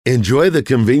Enjoy the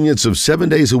convenience of 7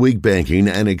 days a week banking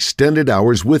and extended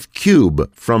hours with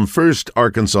Cube from First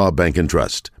Arkansas Bank and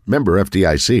Trust. Member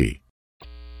FDIC.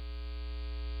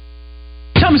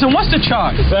 Thompson, what's the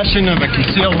charge? Possession of a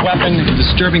concealed weapon and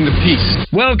disturbing the peace.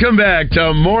 Welcome back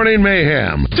to Morning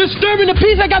Mayhem. Disturbing the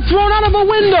peace? I got thrown out of a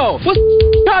window. What's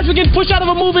the charge for getting pushed out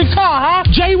of a moving car, huh?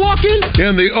 Jaywalking?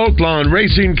 In the Oaklawn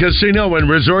Racing Casino and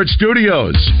Resort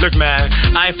Studios. Look, man,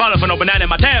 I ain't falling for no banana in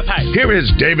my tailpipe. Here is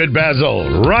David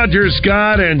Basil, Roger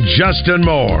Scott, and Justin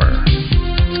Moore.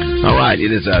 All right, it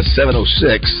is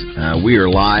 7:06. We are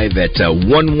live at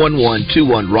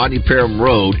 11121 Rodney Parham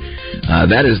Road.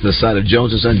 That is the site of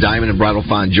Jones & Son Diamond and Bridal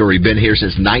Fine Jewelry. Been here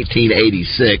since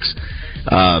 1986.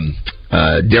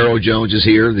 Darrell Jones is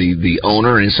here, the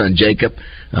owner, and his son Jacob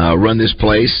run this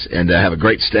place and have a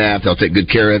great staff. They'll take good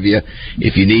care of you.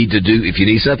 If you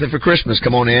need something for Christmas,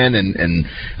 come on in, and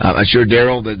I'm sure,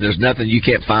 Darrell, that there's nothing you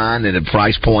can't find at a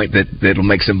price point that'll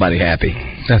make somebody happy.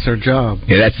 That's our job.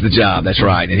 Yeah, that's the job. That's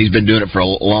right. And he's been doing it for a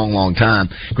long, long time.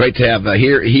 Great to have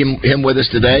him with us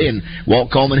today, and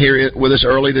Walt Coleman here with us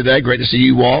early today. Great to see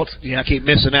you, Walt. Yeah, I keep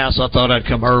missing out, so I thought I'd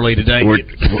come early today.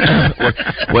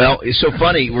 Well, it's so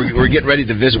funny. We're getting ready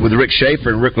to visit with Rick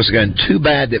Schaefer, and Rick was going, too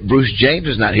bad that Bruce James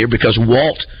is not here because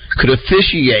Walt could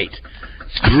officiate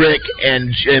Rick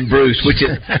and Bruce, which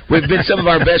has been some of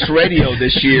our best radio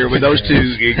this year when those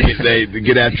two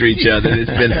get after each other.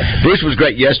 Bruce was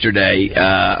great yesterday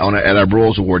at our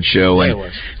Broyles Award show.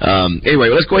 And, anyway,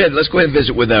 let's go ahead and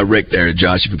visit with Rick there,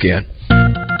 Josh, if we can.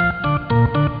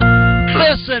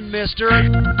 Listen, mister.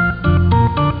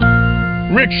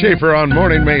 Rick Schaefer on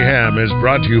Morning Mayhem is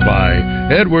brought to you by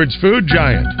Edwards Food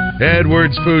Giant.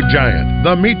 Edwards Food Giant,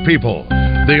 the meat people.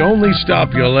 The only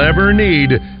stop you'll ever need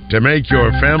to make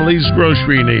your family's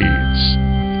grocery needs.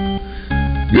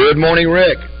 Good morning,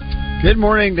 Rick. Good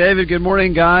morning, David. Good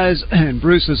morning, guys. And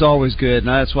Bruce is always good, and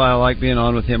that's why I like being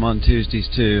on with him on Tuesdays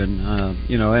too.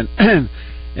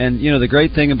 And the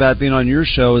great thing about being on your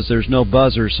show is there's no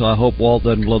buzzer, so I hope Walt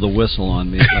doesn't blow the whistle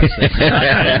on me.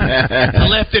 I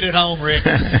left it at home, Rick.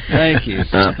 Thank you.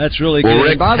 That's really good.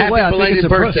 Rick, by the way, I think it's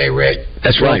birthday, Rick.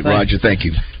 That's right, Roger. Thank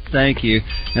you. Thank you.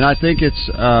 And I think it's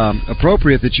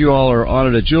appropriate that you all are on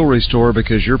at a jewelry store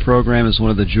because your program is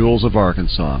one of the jewels of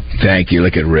Arkansas. Thank you.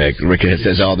 Look at Rick. Rick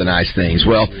says all the nice things.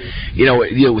 Well,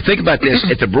 think about this.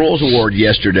 At the Broyles Award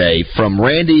yesterday, from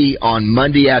Randy on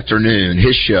Monday afternoon,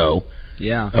 his show,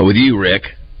 with you, Rick,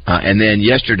 and then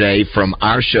yesterday from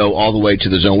our show all the way to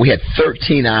the Zone, we had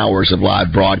 13 hours of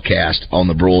live broadcast on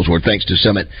the Broyles Award, thanks to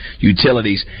Summit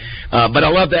Utilities. But I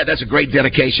love that. That's a great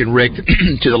dedication, Rick,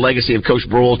 to the legacy of Coach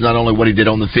Broyles, not only what he did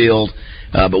on the field,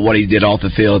 but what he did off the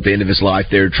field at the end of his life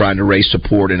there, trying to raise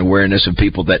support and awareness of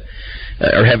people that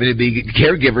are having to be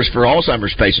caregivers for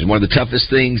Alzheimer's patients. One of the toughest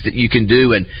things that you can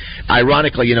do. And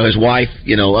ironically, his wife,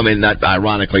 not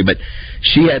ironically, but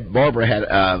Barbara had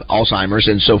Alzheimer's,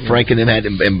 and so Frank and them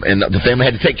and the family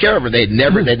had to take care of her. They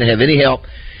didn't have any help.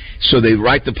 So they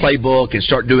write the playbook and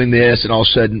start doing this, and all of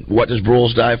a sudden, what does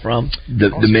Broyles die from?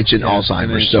 Dementia,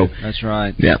 Alzheimer's. So that's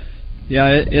right. Yeah.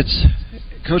 It's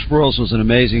Coach Broyles was an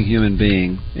amazing human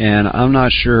being, and I'm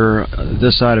not sure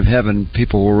this side of heaven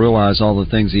people will realize all the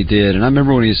things he did. And I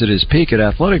remember when he was at his peak at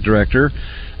athletic director,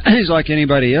 he's like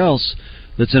anybody else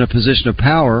that's in a position of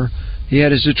power. He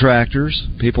had his detractors,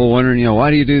 people wondering, why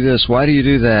do you do this? Why do you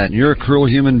do that? And you're a cruel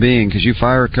human being because you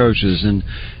fire coaches. And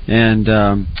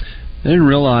they didn't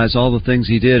realize all the things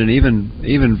he did, and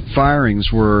even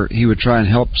firings where he would try and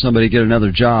help somebody get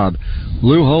another job.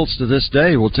 Lou Holtz to this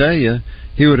day will tell you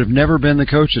he would have never been the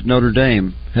coach at Notre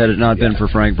Dame had it not been for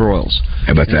Frank Broyles.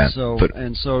 How about that?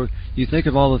 So you think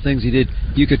of all the things he did.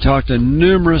 You could talk to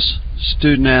numerous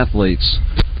student athletes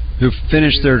who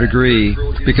finished their degree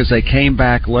because they came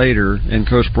back later and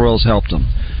Coach Broyles helped them.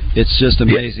 It's just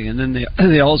amazing. And then the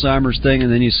Alzheimer's thing,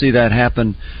 and then you see that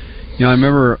happen. I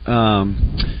remember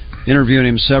interviewing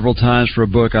him several times for a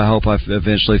book. I hope I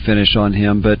eventually finish on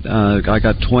him, but I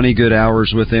got 20 good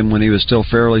hours with him when he was still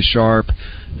fairly sharp.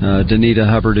 Danita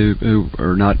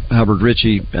Hubbard,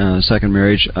 Ritchie, second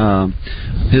marriage,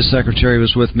 his secretary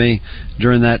was with me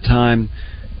during that time,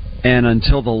 and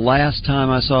until the last time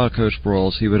I saw Coach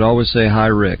Broyles, he would always say, "Hi,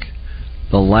 Rick."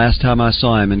 The last time I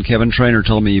saw him, and Kevin Traynor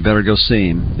told me, "You better go see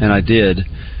him," and I did,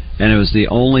 and it was the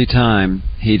only time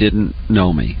he didn't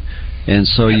know me. And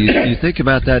so you think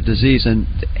about that disease, and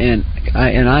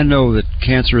I know that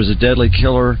cancer is a deadly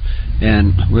killer,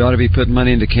 and we ought to be putting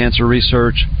money into cancer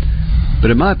research. But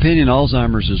in my opinion,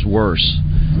 Alzheimer's is worse.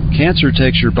 Cancer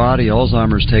takes your body,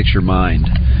 Alzheimer's takes your mind,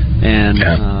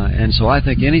 and so I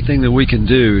think anything that we can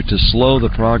do to slow the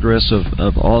progress of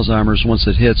Alzheimer's once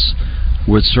it hits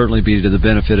would certainly be to the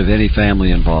benefit of any family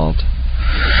involved.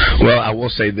 Well, I will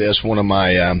say this: one of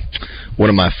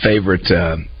my favorite,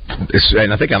 and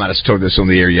I think I might have told this on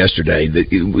the air yesterday. That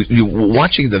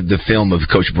watching the film of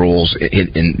Coach Broyles,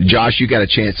 and Josh, you got a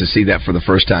chance to see that for the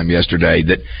first time yesterday.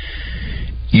 That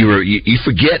you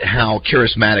forget how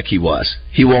charismatic he was.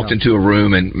 He walked into a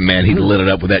room and man, he lit it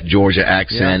up with that Georgia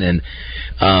accent. And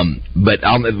but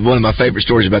one of my favorite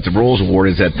stories about the Broyles Award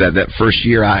is that first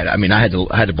year I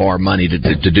had to borrow money to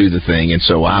do the thing, and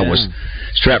so I was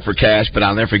strapped for cash. But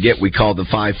I'll never forget we called the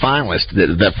 5 finalists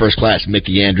that first class,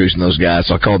 Mickey Andrews and those guys.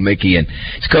 So I called Mickey and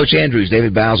it's Coach Andrews,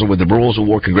 David Bowser with the Broyles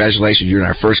Award. Congratulations, you're in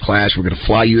our first class. We're going to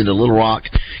fly you into Little Rock.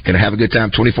 Going to have a good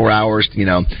time, 24 hours, And at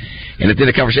the end of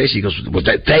the conversation, he goes, "Well,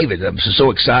 David, I'm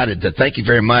so excited. Thank you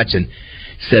very much." And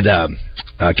said,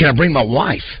 "Can I bring my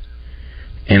wife?"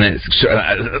 And I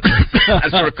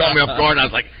sort of caught me off guard. And I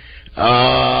was like,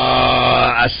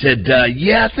 I said,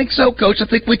 "Yeah, I think so, Coach. I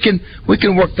think we can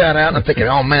work that out." And I'm thinking,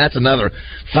 "Oh man, that's another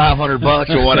 $500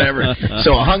 or whatever."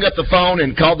 So I hung up the phone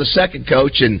and called the second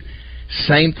coach, and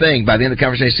same thing. By the end of the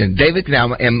conversation, "David,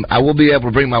 now I will be able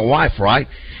to bring my wife, right?"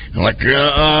 I'm like,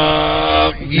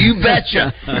 "You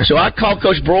betcha." So I called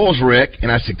Coach Broyles, Rick, and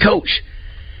I said, "Coach."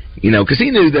 Because he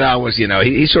knew that I was,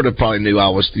 he sort of probably knew I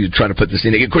was trying to put this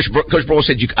in. Coach Broyles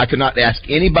said I could not ask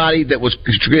anybody that was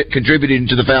contributing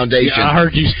to the foundation. Yeah, I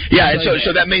heard you. Yeah, and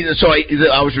so that means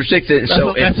I was restricted.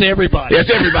 That's everybody. That's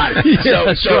everybody.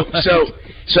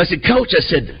 So I said, "Coach," I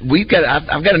said,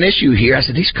 I've got an issue here. I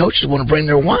said, these coaches want to bring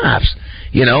their wives,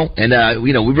 and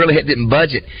we really didn't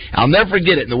budget. I'll never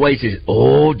forget it. And the way he said,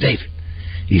 "Oh, David."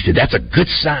 He said, "That's a good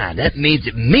sign. That means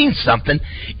it means something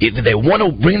if they want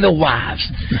to bring their wives."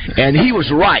 And he was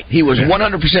right. He was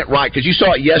 100% right, because you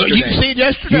saw it yesterday. You see it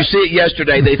yesterday? You see it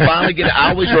yesterday. They finally get it. I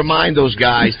always remind those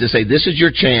guys to say, this is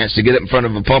your chance to get it in front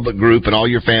of a public group and all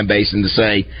your fan base and to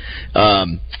say,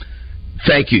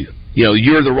 thank you.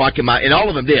 You're the rock in my... And all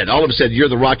of them did. All of them said, "You're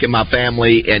the rock in my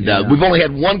family." And we've only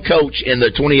had one coach in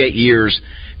the 28 years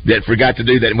that forgot to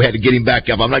do that, and we had to get him back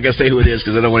up. I'm not going to say who it is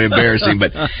because I don't want to embarrass him.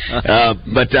 But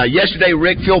yesterday,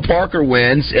 Phil Parker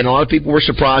wins, and a lot of people were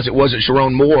surprised it wasn't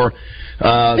Sharon Moore,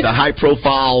 the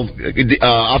high-profile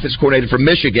offensive coordinator from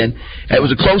Michigan. It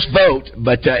was a close vote,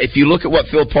 but if you look at what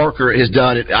Phil Parker has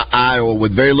done at Iowa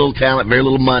with very little talent, very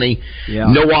little money,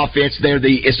 no offense there.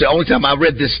 It's the only time I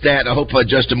read this stat. I hope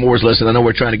Justin Moore's listening. I know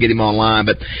we're trying to get him online,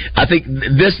 but I think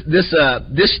this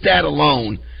stat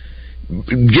alone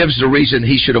gives the reason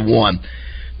he should have won.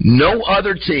 No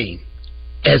other team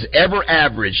has ever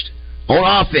averaged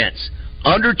on offense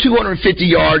under 250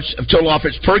 yards of total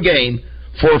offense per game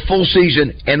for a full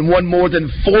season and won more than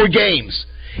 4 games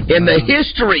in the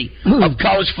history of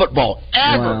college football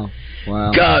ever.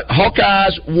 Wow.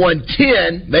 Hawkeyes won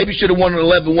 10, maybe should have won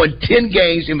 11, won 10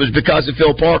 games, and it was because of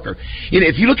Phil Parker.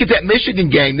 If you look at that Michigan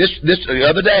game this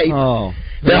other day,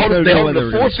 they held the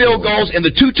 4 field goals, and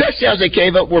the 2 touchdowns they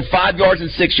gave up were 5 yards and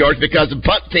 6 yards because the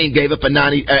punt team gave up a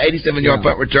 87-yard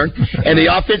punt return, and the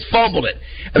offense fumbled it.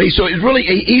 So it's really,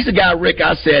 he's the guy, Rick,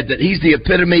 I said that he's the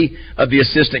epitome of the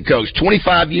assistant coach.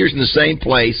 25 years in the same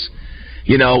place,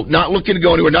 not looking to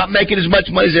go anywhere, not making as much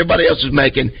money as everybody else is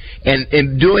making, and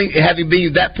having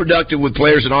been that productive with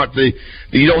players that aren't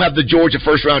you don't have the Georgia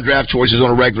first-round draft choices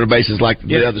on a regular basis like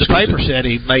the other schools. The paper said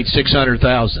he made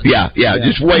 $600,000. Yeah,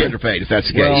 just way underpaid if that's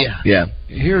the case.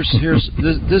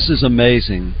 This is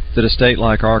amazing that a state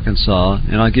like Arkansas,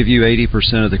 and I'll give you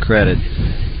 80% of the credit,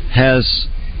 has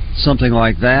something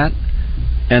like that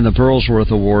and the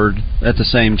Burlsworth Award at the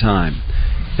same time.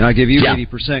 And I give you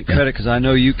 80% credit because I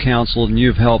know you counseled and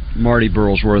you've helped Marty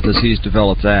Burlsworth as he's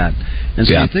developed that. And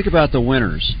so you think about the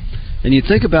winners, and you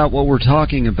think about what we're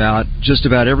talking about just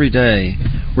about every day.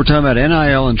 We're talking about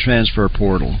NIL and transfer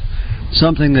portal,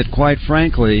 something that, quite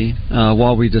frankly,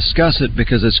 while we discuss it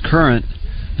because it's current,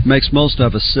 makes most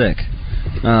of us sick.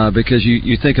 Because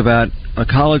you think about a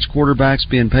college quarterback's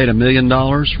being paid $1 million,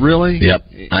 really? Yep,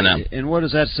 I know. And what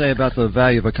does that say about the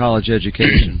value of a college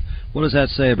education? What does that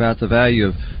say about the value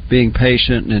of being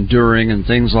patient and enduring and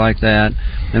things like that,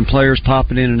 and players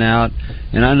popping in and out?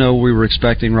 And I know we were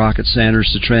expecting Rocket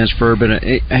Sanders to transfer, but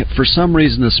for some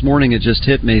reason this morning it just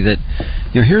hit me that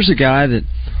here's a guy that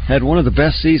had one of the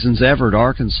best seasons ever at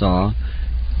Arkansas.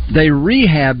 They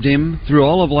rehabbed him through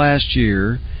all of last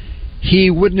year. He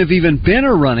wouldn't have even been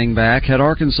a running back had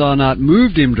Arkansas not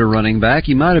moved him to running back.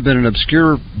 He might have been an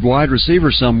obscure wide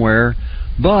receiver somewhere,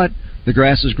 but the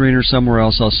grass is greener somewhere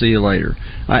else. I'll see you later.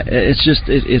 It's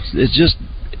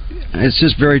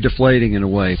just very deflating in a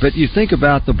way. But you think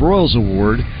about the Broyles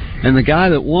Award and the guy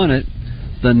that won it,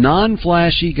 the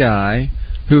non-flashy guy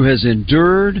who has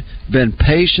endured, been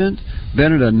patient,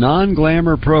 been at a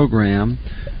non-glamour program,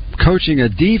 coaching a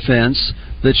defense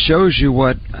that shows you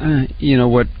what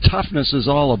what toughness is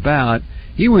all about.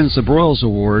 He wins the Broyles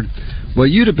Award. Well,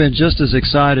 you'd have been just as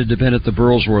excited to have been at the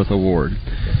Burlsworth Award.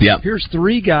 Yeah. Here's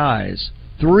three guys,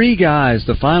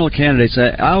 the final candidates.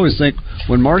 I always think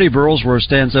when Marty Burlsworth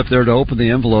stands up there to open the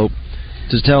envelope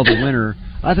to tell the winner,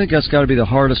 I think that's got to be the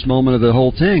hardest moment of the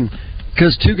whole thing,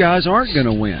 because two guys aren't going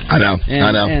to win. I know.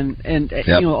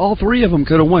 And all three of them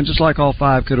could have won, just like all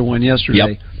five could have won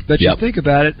yesterday. But you think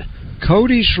about it,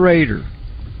 Cody Schrader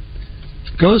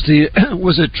goes to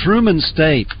was at Truman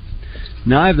State.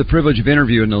 Now I have the privilege of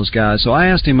interviewing those guys, so I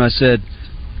asked him. I said,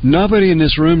 "Nobody in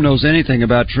this room knows anything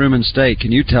about Truman State.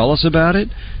 Can you tell us about it?"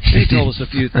 And he told us a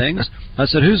few things. I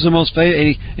said, "Who's the most famous?"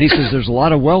 And he says, "There's a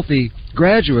lot of wealthy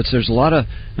graduates. There's a lot of."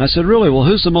 And I said, "Really? Well,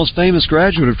 who's the most famous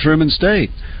graduate of Truman State?"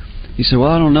 He said,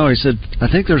 "Well, I don't know." He said, "I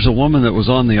think there's a woman that was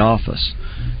on The Office,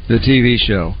 the TV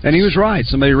show." And he was right.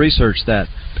 Somebody researched that.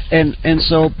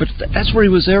 But that's where he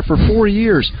was there for 4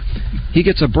 years. He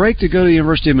gets a break to go to the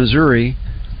University of Missouri,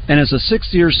 and as a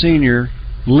sixth-year senior,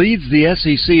 leads the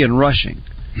SEC in rushing.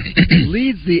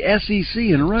 Leads the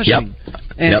SEC in rushing.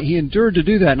 And he endured to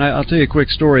do that. And I'll tell you a quick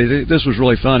story. This was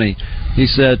really funny. He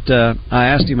said, I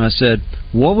asked him, I said,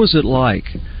 "What was it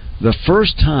like the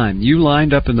first time you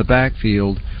lined up in the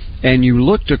backfield and you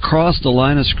looked across the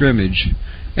line of scrimmage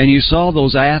and you saw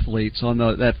those athletes on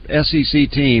that SEC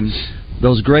team,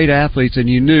 those great athletes, and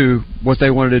you knew what they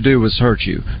wanted to do was hurt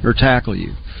you or tackle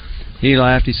you?" He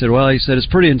laughed. He said, "Well," he said, "it's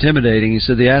pretty intimidating." He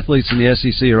said, "The athletes in the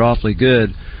SEC are awfully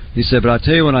good." He said, "But I'll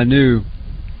tell you what I knew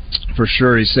for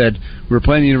sure." He said, "We were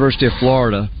playing the University of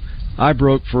Florida. I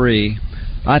broke free.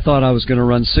 I thought I was going to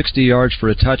run 60 yards for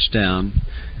a touchdown.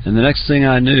 And the next thing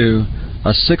I knew,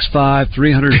 a 6'5",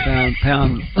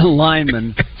 300-pound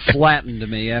lineman flattened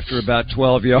me after about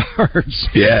 12 yards.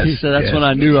 Yes, he said, "That's when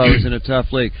I knew I was in a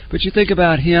tough league." But you think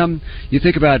about him, you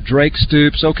think about Drake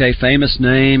Stoops, okay, famous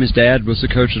name. His dad was the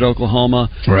coach at Oklahoma.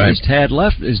 Right. His dad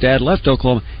left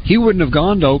Oklahoma. He wouldn't have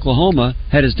gone to Oklahoma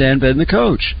had his dad been the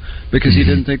coach, because he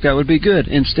didn't think that would be good.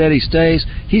 Instead, he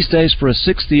stays for a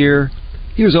sixth year.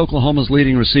 He was Oklahoma's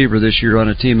leading receiver this year on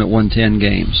a team that won 10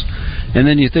 games. And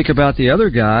then you think about the other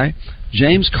guy,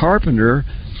 James Carpenter,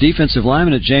 defensive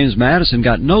lineman at James Madison,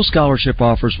 got no scholarship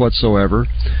offers whatsoever,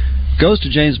 goes to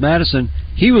James Madison.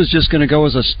 He was just going to go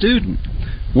as a student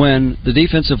when the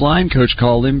defensive line coach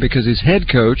called him, because his head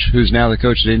coach, who's now the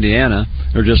coach at Indiana,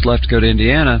 or just left to go to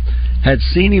Indiana, had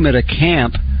seen him at a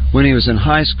camp when he was in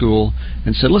high school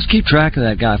and said, "Let's keep track of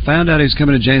that guy." Found out he was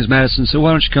coming to James Madison, said,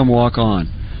 "Why don't you come walk on?"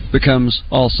 Becomes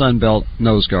all Sun Belt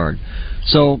nose guard.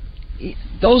 So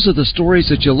those are the stories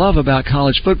that you love about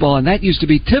college football, and that used to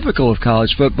be typical of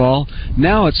college football.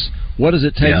 Now it's, what does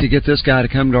it take to get this guy to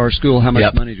come to our school? How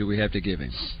much money do we have to give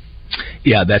him?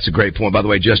 Yeah, that's a great point. By the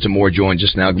way, Justin Moore joined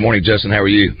just now. Good morning, Justin. How are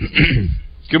you?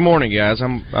 Good morning, guys.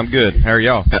 I'm good. How are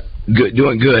y'all? Good,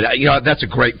 doing good. That's a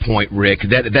great point, Rick.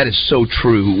 That is so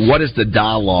true. What is the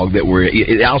dialogue that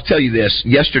I'll tell you this.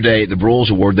 Yesterday at the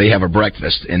Broyles Award, they have a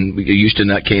breakfast, and Houston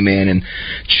Nutt came in and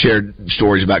shared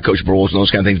stories about Coach Broyles and those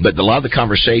kind of things. But a lot of the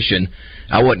conversation,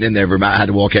 I wasn't in there very much. I had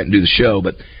to walk out and do the show,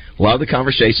 but a lot of the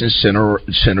conversation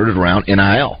centered around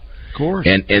NIL. Of course.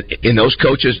 And those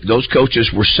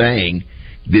coaches were saying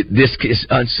that this is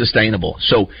unsustainable.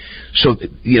 So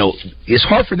it's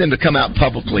hard for them to come out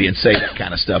publicly and say that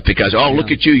kind of stuff, because look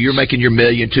at you're making your $1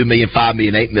 million, $2 million, $5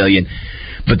 million, $8 million.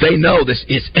 But they know this.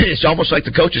 It's almost like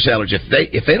the coach's salary.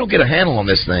 If they don't get a handle on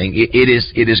this thing,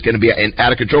 it is going to be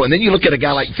out of control. And then you look at a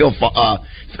guy like Phil Parker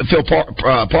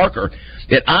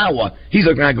at Iowa. He's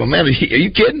looking around going, "Man, are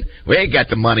you kidding? We ain't got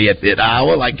the money at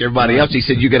Iowa like everybody else." He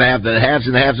said, "You're going to have the haves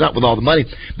and the have-not with all the money."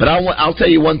 But I'll tell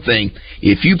you one thing.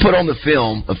 If you put on the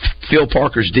film of Phil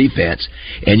Parker's defense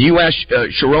and you ask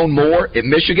Sharon Moore at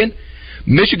Michigan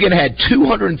had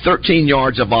 213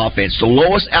 yards of offense, the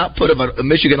lowest output of a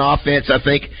Michigan offense, I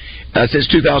think, since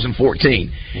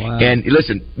 2014. Wow. And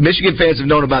listen, Michigan fans have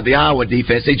known about the Iowa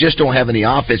defense. They just don't have any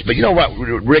offense. But you know what,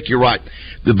 Rick, you're right.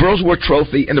 The Burlsworth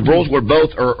Trophy and the Burlsworth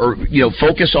both are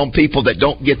focus on people that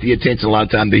don't get the attention a lot of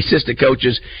time, the assistant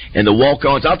coaches and the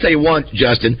walk-ons. I'll tell you one,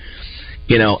 Justin,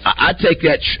 I'd take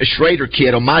that Schrader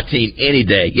kid on my team any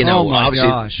day. Oh my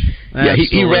gosh! Yeah,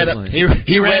 he ran up.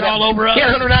 He ran all over us. He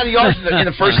had 190 yards in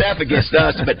the first half against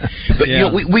us. But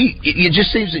it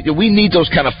just seems that we need those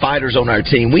kind of fighters on our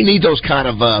team. We need those kind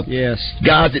of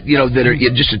guys that that are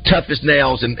just the toughest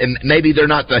nails, and maybe they're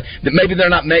not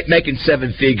making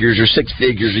seven figures or six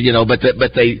figures, but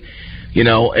they,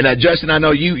 and Justin, I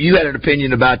know you had an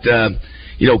opinion about.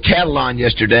 Catalan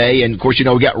yesterday, and of course, we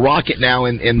got Rocket now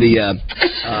in the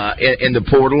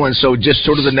portal, and so just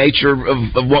sort of the nature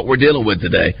of what we're dealing with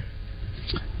today.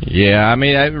 Yeah, I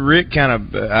mean,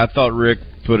 I thought Rick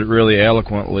put it really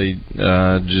eloquently.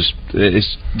 Just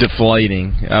it's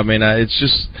deflating. I mean, it's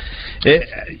just,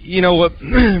 you know what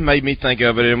made me think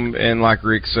of it, and like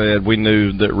Rick said, we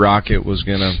knew that Rocket was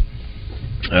gonna.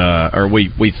 Or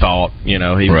we thought, you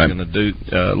know, he was going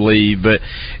to leave, but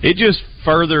it just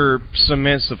further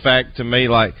cements the fact to me,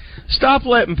 like, stop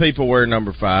letting people wear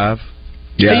number 5.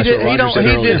 Yeah,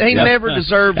 he never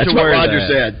deserved to wear that. That's what Roger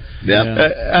said.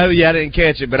 Yeah. I didn't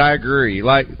catch it, but I agree.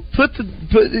 Like,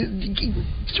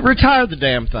 retire the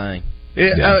damn thing.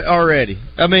 Already.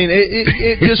 I mean,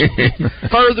 it just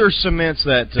further cements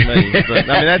that to me. But,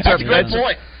 I mean, that's a good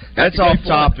point. That's off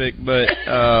topic, but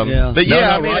but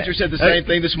yeah, I mean, Roger said the same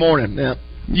thing this morning. Yeah.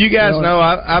 You guys know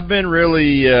I've been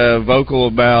really vocal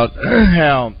about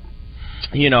how,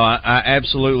 you know, I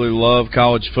absolutely love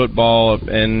college football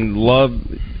and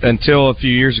until a few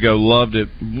years ago loved it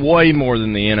way more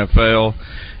than the NFL,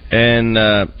 and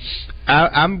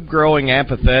I'm growing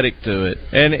apathetic to it,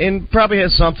 and probably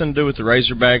has something to do with the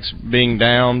Razorbacks being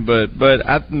down, but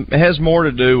it has more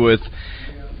to do with.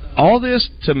 All this,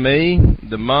 to me,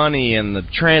 the money and the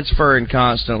transferring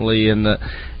constantly, and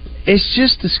it's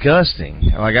just disgusting.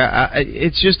 Like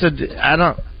it's just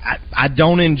I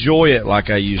don't enjoy it like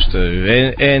I used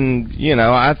to, and you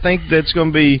know, I think that's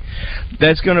going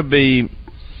to be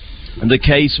the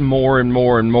case more and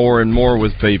more and more and more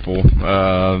with people,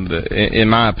 in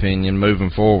my opinion, moving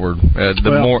forward.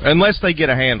 More, unless they get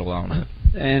a handle on it.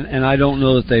 And I don't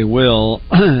know that they will.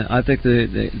 I think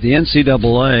the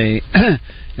NCAA.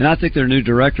 And I think their new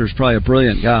director is probably a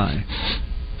brilliant guy,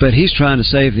 but he's trying to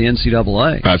save the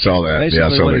NCAA. I saw that.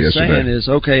 Basically, what he's saying is,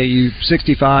 okay, you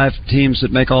 65 teams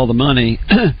that make all the money,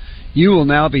 you will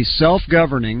now be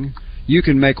self-governing. You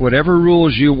can make whatever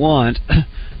rules you want,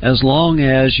 as long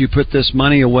as you put this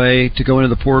money away to go into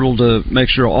the portal to make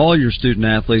sure all your student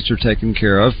athletes are taken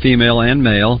care of, female and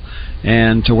male,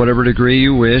 and to whatever degree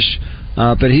you wish.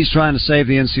 But he's trying to save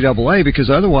the NCAA, because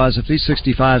otherwise, if these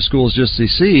 65 schools just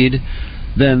secede,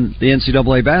 then the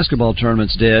NCAA basketball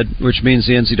tournament's dead, which means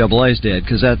the NCAA's dead,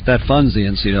 because that funds the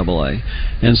NCAA.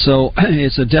 And so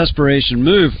it's a desperation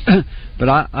move, but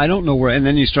I don't know where. And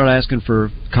then you start asking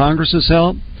for Congress's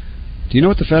help. Do you know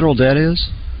what the federal debt is?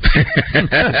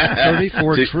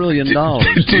 $34 trillion.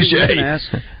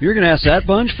 You're going to ask that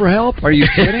bunch for help? Are you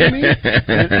kidding me?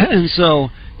 And so,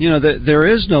 you know, there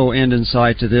is no end in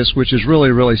sight to this, which is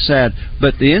really, really sad.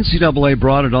 But the NCAA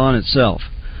brought it on itself,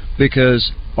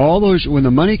 because when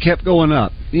the money kept going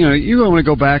up, you know, you want to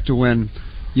go back to when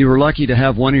you were lucky to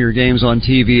have one of your games on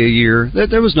TV a year.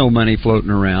 There was no money floating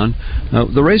around.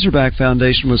 The Razorback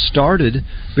Foundation was started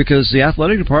because the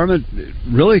athletic department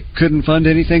really couldn't fund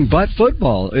anything but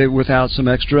football without some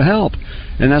extra help.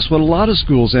 And that's what a lot of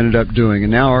schools ended up doing.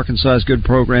 And now Arkansas has good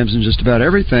programs in just about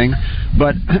everything.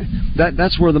 But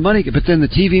that's where the money... But then the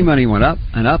TV money went up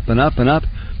and up and up and up.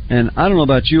 And I don't know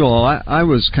about you all, I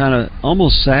was kind of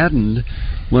almost saddened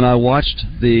when I watched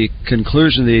the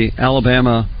conclusion of the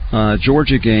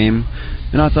Alabama-Georgia game,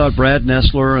 and I thought Brad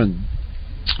Nessler and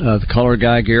the color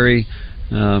guy, Gary,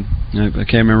 I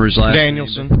can't remember his last name.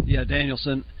 Yeah,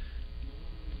 Danielson.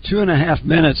 2.5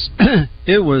 minutes.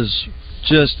 It was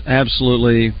just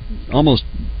absolutely almost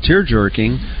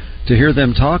tear-jerking to hear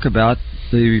them talk about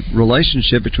the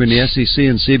relationship between the SEC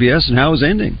and CBS and how it was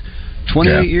ending.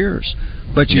 28 years.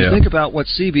 But you think about what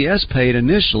CBS paid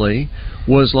initially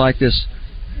was like this,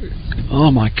 oh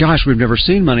my gosh, we've never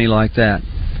seen money like that.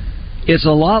 It's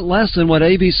a lot less than what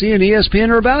ABC and ESPN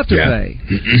are about to pay.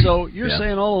 So you're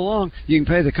saying all along you can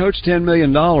pay the coach $10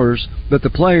 million, but the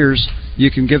players,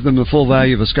 you can give them the full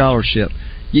value of a scholarship.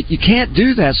 You can't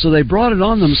do that, so they brought it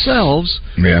on themselves,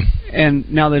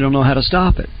 and now they don't know how to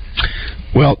stop it.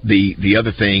 Well, the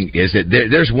other thing is that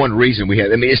there's one reason we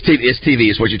have. I mean, it's TV.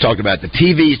 It's what you talked about. The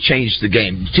TV changed the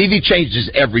game. TV changes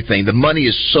everything. The money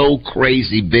is so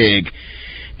crazy big.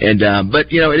 And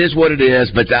but, you know, it is what it is.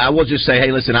 But I will just say,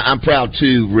 hey, listen, I'm proud,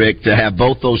 too, Rick, to have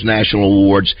both those national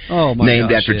awards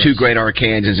named after two great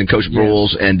Arkansans, and Coach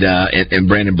Broyles and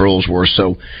Brandon Broyles were.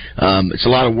 So it's a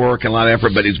lot of work and a lot of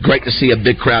effort, but it's great to see a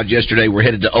big crowd yesterday. We're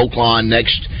headed to Oaklawn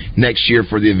next year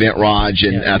for the event, Raj,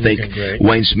 and I think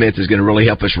Wayne Smith is going to really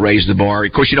help us raise the bar.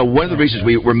 Of course, you know, one of the reasons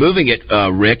we're moving it,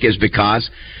 Rick, is because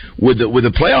with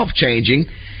the playoff changing,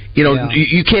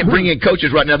 You can't bring in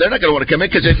coaches right now. They're not going to want to come in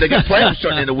because they got playoffs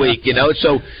starting in the week,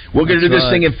 So we're going to do this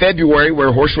thing in February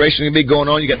where horse racing is going to be going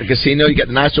on. You got the casino, you got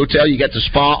the nice hotel, you got the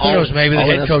spa. Maybe the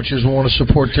head coaches want to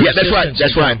support their assistants.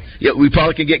 That's right. Yeah, we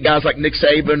probably can get guys like Nick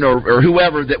Saban or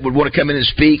whoever that would want to come in and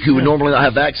speak who would normally not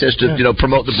have access to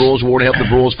promote the Brewers Award and help the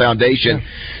Brewers Foundation.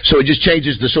 So it just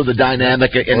changes the sort of the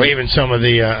dynamic. Or even some of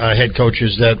the head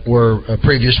coaches that were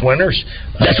previous winners.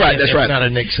 That's right. Not a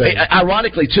Nick Saban.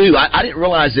 Ironically, too, I didn't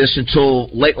realize this until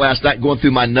late last night going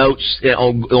through my notes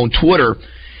on Twitter.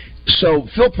 So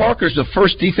Phil Parker's the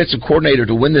first defensive coordinator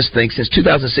to win this thing since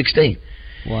 2016.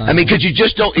 Wow. I mean, because you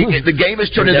just don't. The game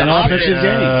has turned into an offensive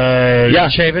game.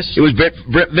 Chavis. It was Brent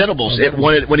Venables. It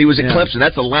won it when he was at Clemson.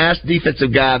 That's the last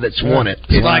defensive guy that's won it.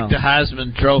 It's like the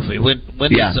Heisman Trophy. When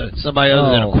does somebody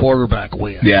other than a quarterback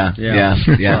win? Yeah.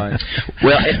 Right.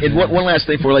 Well, and one last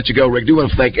thing before I let you go, Rick. I do want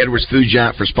to thank Edwards Food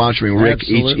Giant for sponsoring Rick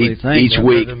each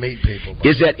week.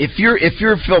 Is that if you're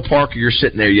Phil Parker, you're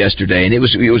sitting there yesterday, and it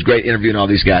was great interviewing all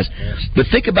these guys. But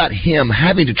think about him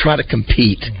having to try to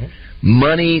compete.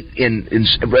 Money in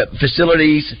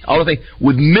facilities, all the things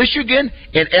with Michigan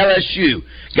and LSU.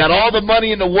 Got all the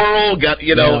money in the world.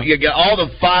 You got all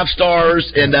the 5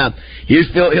 stars, and here's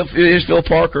Phil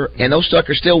Parker, and those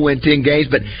suckers still win 10 games,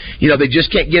 but they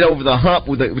just can't get over the hump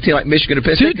with a team like Michigan and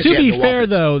Penn State. To be fair,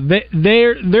 though,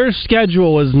 their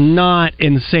schedule is not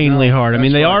insanely hard. I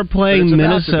mean, they are playing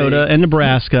Minnesota and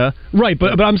Nebraska, right?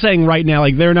 But I'm saying right now,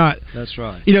 like they're not. That's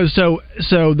right.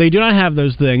 So they do not have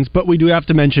those things, but we do have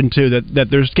to mention too that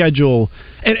their schedule.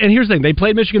 And here's the thing: they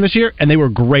played Michigan this year, and they were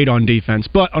great on defense.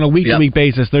 But on a week-to-week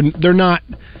basis, they're not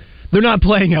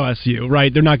playing LSU,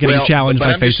 right? They're not getting challenged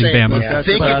by facing Bama.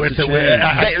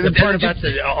 The part about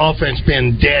the offense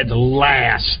being dead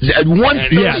last.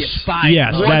 1/30.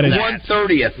 Yes, that is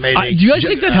 1/30th. Maybe. Do you guys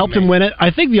think that helped him win it?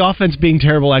 I think the offense being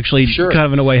terrible actually, kind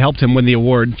of in a way, helped him win the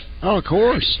award. Oh, of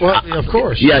course. Well, of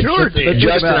course. Yeah, sure. But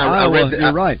Justin, I read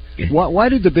you're right. Why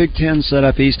did the Big Ten set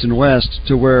up East and West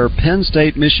to where Penn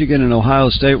State, Michigan, and Ohio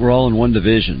State were all in one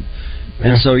division?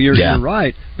 And so you're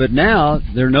right. But now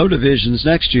there are no divisions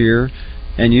next year,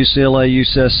 and UCLA,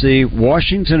 USC,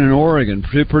 Washington, and Oregon,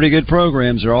 pretty good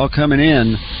programs, are all coming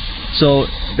in. So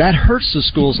that hurts the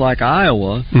schools like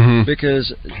Iowa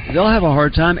because they'll have a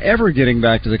hard time ever getting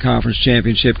back to the conference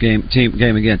championship game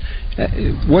again.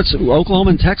 What's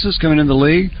Oklahoma and Texas coming in the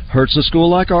league hurts a school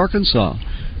like Arkansas.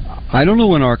 I don't know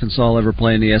when Arkansas will ever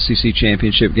play in the SEC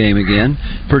championship game again,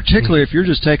 particularly if you're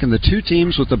just taking the 2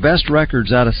 teams with the best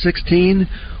records out of 16.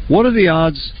 What are the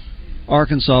odds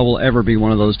Arkansas will ever be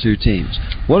one of those 2 teams?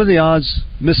 What are the odds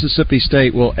Mississippi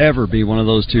State will ever be one of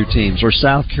those 2 teams, or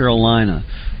South Carolina?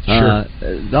 Sure.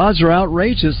 The odds are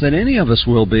outrageous that any of us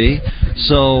will be.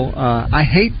 So I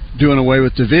hate doing away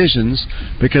with divisions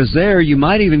because there you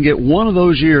might even get one of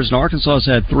those years, and Arkansas has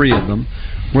had 3 of them,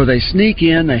 where they sneak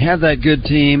in, they have that good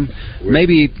team.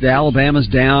 Maybe the Alabama's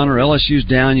down or LSU's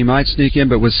down, you might sneak in.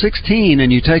 But with 16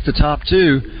 and you take the top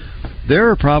 2, there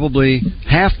are probably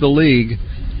half the league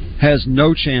has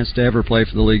no chance to ever play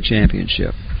for the league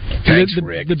championship. Thanks,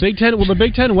 Rick. The Big Ten. Well, the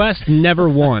Big Ten West never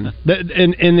won.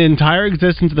 In the entire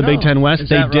existence of the Big Ten West,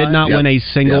 they did not win a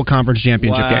single conference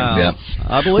championship game. Yeah.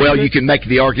 I believe you can make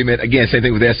the argument again. Same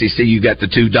thing with SEC. You got the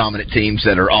 2 dominant teams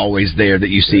that are always there that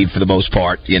you see for the most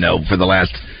part. For the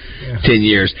last 10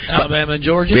 years. Alabama and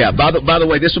Georgia. Yeah. By the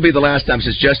way, this will be the last time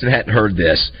since Justin hadn't heard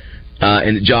this.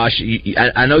 And Josh,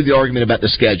 I know the argument about the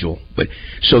schedule, but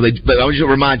I want to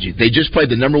remind you, they just played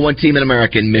the number 1 team in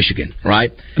America in Michigan,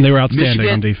 right? And they were outstanding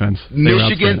on defense.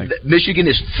 Michigan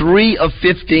is 3 of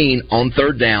 15 on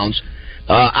third downs.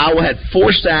 Iowa had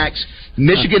 4 sacks.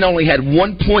 Michigan only had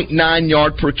 1.9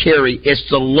 yard per carry. It's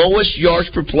the lowest yards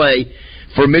per play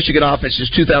for Michigan offense since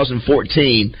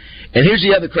 2014. And here's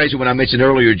the other crazy one I mentioned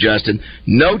earlier, Justin.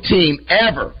 No team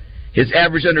ever has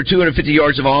averaged under 250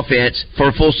 yards of offense for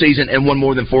a full season and won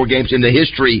more than 4 games in the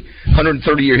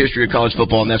 130-year history of college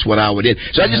football, and that's what Iowa did.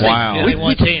 So I just think they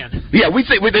won 10. Yeah, we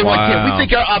think they won 10. We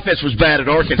think our offense was bad at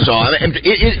Arkansas.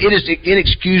 It is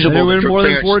inexcusable. They win more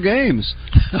than 4 games.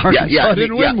 Arkansas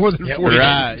didn't win more than 4 games.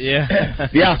 Right?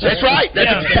 Yeah. Yeah, that's right.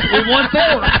 We won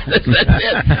 4. That's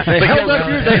it. They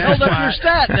held up your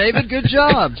stat, David. Good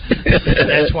job.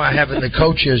 That's why having the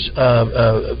coaches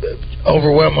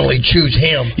overwhelmingly choose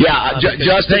him. Yeah.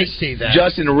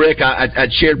 Justin and Rick, I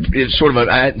shared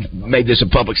I hadn't made this a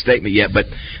public statement yet, but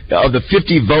of the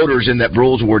 50 voters in that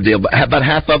Brewers Award deal, about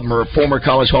half of them are former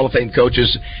College Hall of Fame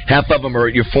coaches. Half of them are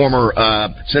your former.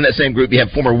 So in that same group, you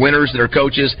have former winners that are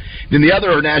coaches. Then the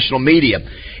other are national media.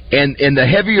 And the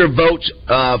heavier votes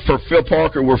for Phil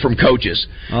Parker were from coaches.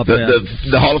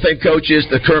 The Hall of Fame coaches,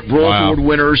 the current Brewers Award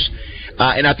winners.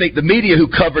 And I think the media who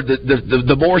covered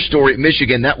the Moore story at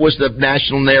Michigan, that was the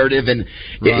national narrative, and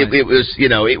it was,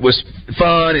 it was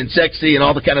fun and sexy and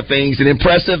all the kind of things, and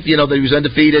impressive, that he was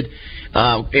undefeated.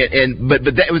 But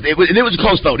it was a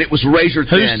close vote. It was razor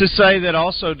thin. Who's to say that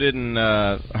also didn't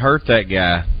hurt that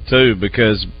guy too?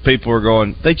 Because people were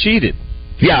going, they cheated.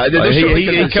 Yeah,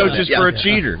 he coaches for a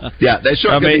cheater. Yeah, they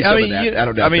certainly could be some of that. I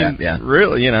don't doubt that. Yeah.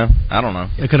 Really, I don't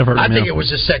know. It could have hurt. I think it was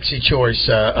a sexy choice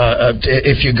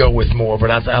if you go with Moore,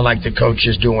 but I like the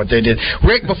coaches doing what they did.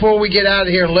 Rick, before we get out of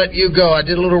here and let you go, I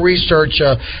did a little research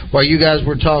while you guys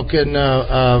were talking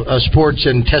sports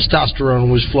and testosterone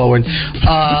was flowing.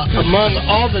 Among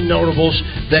all the notables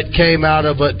that came out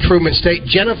of Truman State,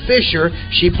 Jenna Fisher,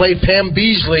 she played Pam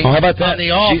Beasley how about that? on The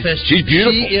Office. She's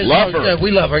beautiful. Love her. We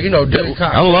love her.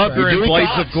 I loved her in Blades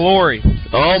of Glory.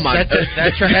 Oh, my.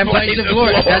 That's right. And Blades of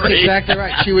Glory. That's exactly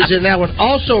right. She was in that one.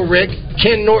 Also, Rick,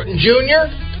 Ken Norton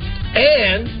Jr.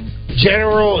 and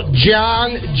General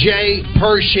John J.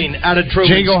 Pershing out of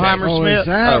Truman Jingleheimer Smith.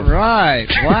 Is that right?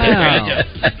 Wow.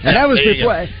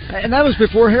 and that was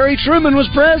before Harry Truman was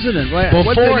president.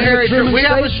 Before Harry Truman. We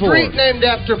have a street named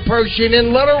after Pershing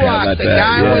in Little Rock. The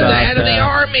guy was the head of the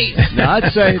Army. Now,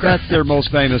 I'd say that's their most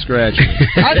famous graduate.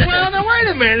 Well, now, wait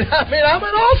a minute. I mean, I'm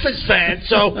an Office fan,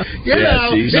 so,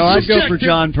 it's I'd go for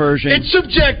John Pershing. It's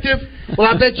subjective. Well,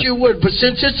 I bet you would, but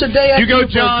since it's a day after you go,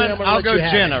 John. I'll go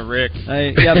Jenna, Rick.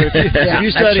 Hey, but if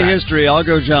you study history, I'll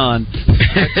go John.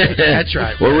 That's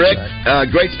right. Well, Rick,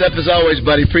 great stuff as always,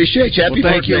 buddy. Appreciate you. Happy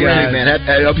birthday, man.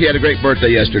 I hope you had a great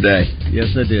birthday yesterday.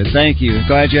 Yes, I did. Thank you.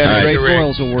 Glad you had a great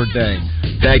Royals Award day.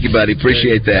 Thank you, buddy.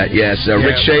 Appreciate that. Yes,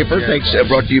 Rick Schaefer. Thanks.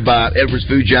 Brought to you by Edwards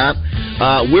Food Giant.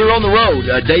 We're on the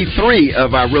road. Day 3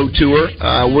 of our road tour.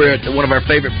 We're at one of our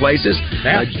favorite places,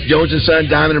 Jones & Son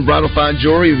Diamond and Bridal Fine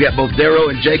Jewelry. We've got both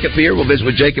Darrow and Jacob here. We'll visit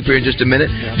with Jacob here in just a minute.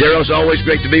 Darrow's always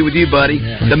great to be with you, buddy.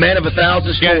 The man of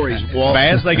 1,000 stories.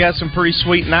 Baz, they got some pretty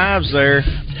sweet knives there.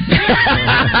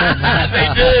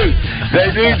 They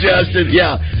do, Justin.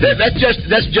 Yeah,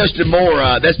 that's just a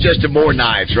more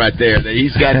knives right there.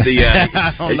 He's got the.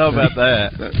 I don't know about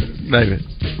that. Maybe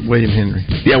William Henry.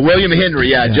 Yeah, William Henry.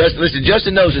 Yeah,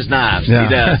 Justin knows his knives. Yeah.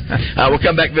 He does. We'll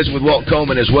come back and visit with Walt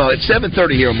Coleman as well. It's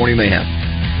 7:30 here on Morning Mayhem.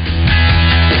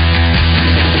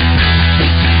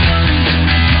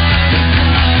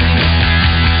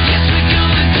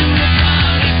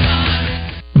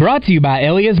 Brought to you by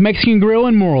Elia's Mexican Grill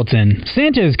in Morrilton.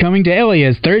 Santa is coming to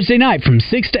Elia's Thursday night from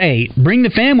 6 to 8. Bring the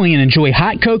family and enjoy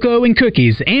hot cocoa and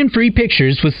cookies and free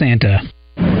pictures with Santa.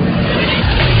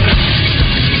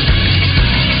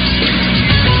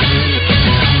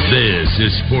 This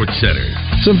is Sports Center.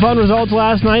 Some fun results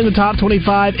last night in the top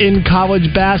 25 in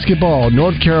college basketball.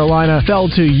 North Carolina fell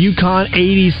to UConn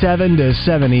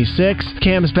 87-76.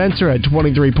 Cam Spencer had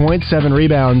 23 points, 7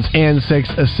 rebounds, and 6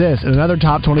 assists. In another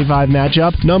top 25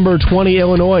 matchup, number 20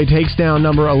 Illinois takes down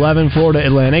number 11 Florida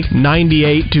Atlantic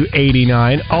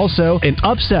 98-89. Also, an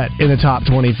upset in the top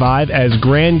 25 as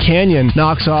Grand Canyon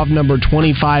knocks off number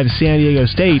 25 San Diego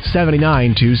State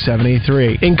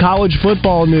 79-73. In college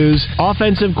football news,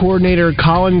 offensive coordinator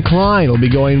Colin Klein will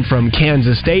be going from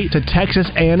Kansas State to Texas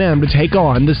A&M to take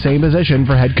on the same position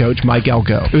for head coach Mike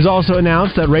Elko. It was also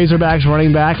announced that Razorbacks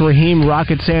running back Raheem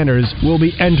Rocket Sanders will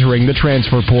be entering the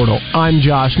transfer portal. I'm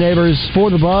Josh Neighbors for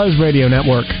the Buzz Radio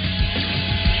Network.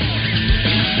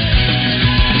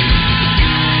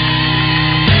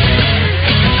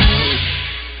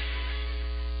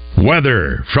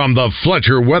 Weather from the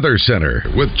Fletcher Weather Center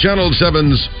with Channel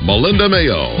 7's Melinda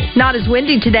Mayo. Not as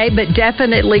windy today, but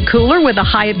definitely cooler with a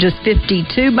high of just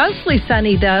 52. Mostly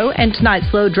sunny, though, and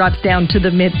tonight's low drops down to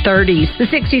the mid-30s. The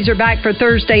 60s are back for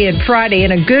Thursday and Friday,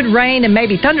 and a good rain and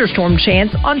maybe thunderstorm chance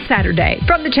on Saturday.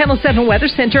 From the Channel 7 Weather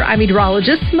Center, I'm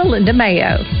meteorologist Melinda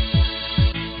Mayo.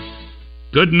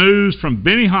 Good news from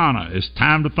Benihana. It's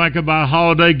time to think about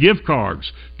holiday gift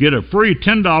cards. Get a free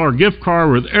 $10 gift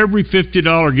card with every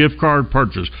 $50 gift card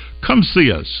purchase. Come see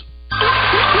us.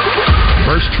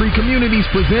 First Tree Communities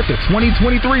present the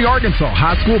 2023 Arkansas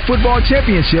High School Football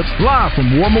Championships live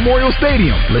from War Memorial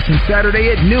Stadium. Listen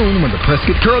Saturday at noon when the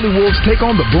Prescott Curly Wolves take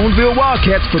on the Boonville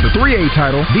Wildcats for the 3A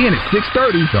title. Then at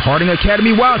 6:30, the Harding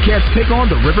Academy Wildcats take on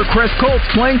the Rivercrest Colts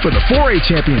playing for the 4A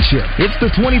championship. It's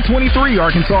the 2023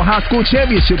 Arkansas High School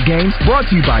Championship games brought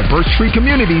to you by Birch Tree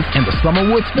Communities and the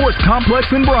Summerwood Sports Complex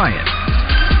in Bryant.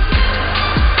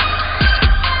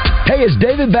 Hey, it's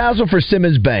David Basil for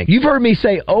Simmons Bank. You've heard me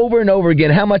say over and over again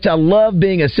how much I love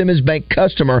being a Simmons Bank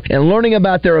customer and learning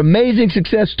about their amazing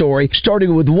success story,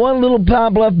 starting with one little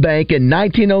Pine Bluff bank in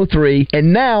 1903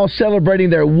 and now celebrating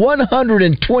their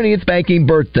 120th banking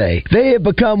birthday. They have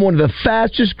become one of the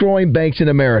fastest growing banks in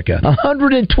America.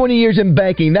 120 years in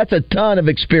banking, that's a ton of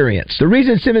experience. The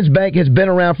reason Simmons Bank has been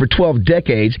around for 12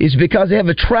 decades is because they have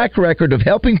a track record of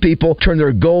helping people turn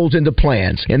their goals into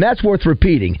plans. And that's worth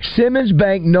repeating. Simmons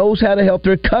Bank knows how to help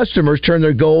their customers turn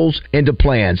their goals into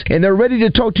plans. And they're ready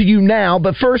to talk to you now,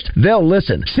 but first, they'll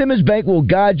listen. Simmons Bank will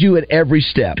guide you at every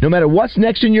step. No matter what's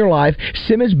next in your life,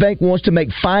 Simmons Bank wants to make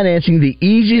financing the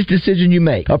easiest decision you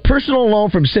make. A personal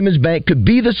loan from Simmons Bank could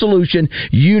be the solution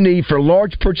you need for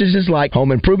large purchases like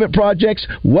home improvement projects,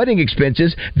 wedding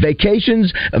expenses,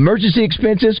 vacations, emergency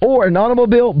expenses, or an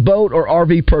automobile, boat, or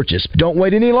RV purchase. Don't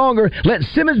wait any longer. Let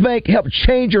Simmons Bank help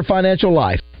change your financial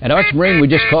life. At Arch Marine, we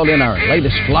just called in our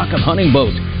latest flock of hunting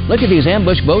boats. Look at these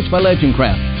ambush boats by Legend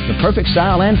Craft. The perfect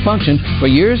style and function for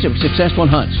years of successful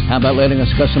hunts. How about letting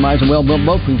us customize a well-built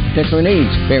boat for your particular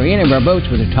needs? Vary any of our boats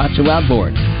with a Tatsu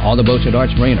outboard. All the boats at Arch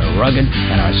Marine are rugged,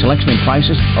 and our selection and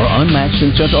prices are unmatched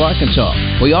in Central Arkansas.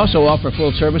 We also offer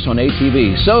full service on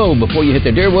ATVs. So, before you hit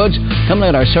the deer woods, come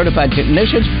let our certified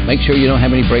technicians make sure you don't have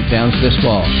any breakdowns this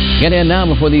fall. Get in now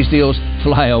before these deals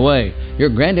fly away. Your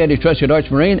granddaddy trusted Arch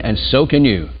Marine, and so can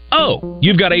you. Oh,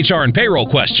 you've got HR and payroll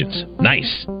questions.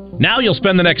 Nice. Now you'll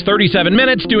spend the next 37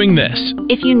 minutes doing this.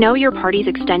 If you know your party's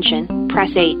extension, press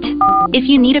 8. If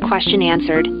you need a question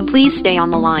answered, please stay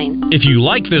on the line. If you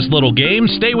like this little game,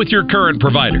 stay with your current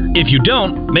provider. If you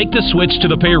don't, make the switch to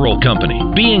the payroll company.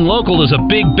 Being local is a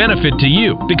big benefit to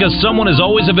you because someone is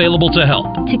always available to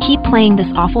help. To keep playing this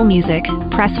awful music,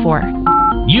 press 4.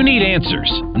 You need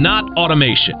answers, not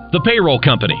automation. The payroll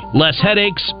company. Less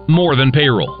headaches, more than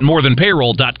payroll.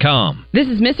 Morethanpayroll.com. This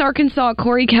is Miss Arkansas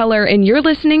Corey Keller, and you're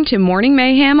listening to Morning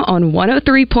Mayhem on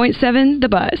 103.7 The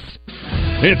Buzz.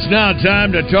 It's now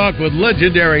time to talk with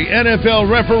legendary NFL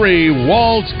referee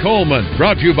Walt Coleman.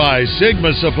 Brought to you by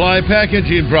Sigma Supply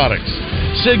Packaging Products.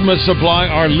 Sigma Supply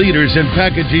are leaders in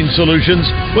packaging solutions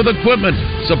with equipment,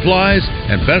 supplies,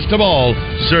 and best of all,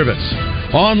 service.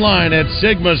 Online at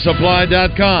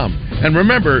SigmaSupply.com. And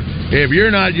remember, if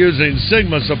you're not using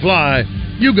Sigma Supply,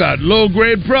 you got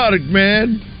low-grade product,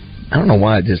 man. I don't know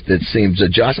why that seems,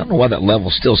 Josh, I don't know why that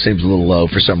level still seems a little low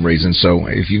for some reason. So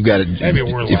if you've got it, maybe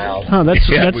we're loud. Oh, that's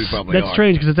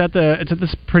strange because it's at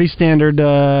this pretty standard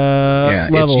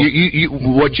level.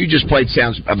 What you just played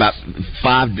sounds about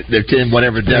 5 to 10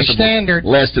 whatever decibels standard,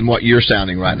 less than what you're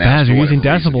sounding right now. Baz, you're using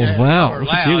decibels. Wow,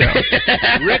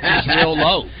 Rick is real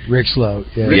low. Rick's low.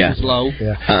 Yeah. Rick is low.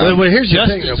 Yeah. Well, here's the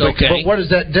thing. But what does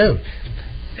that do?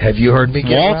 Have you heard me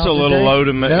get Walt's a little low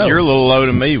to me. No. You're a little low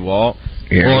to me, Walt.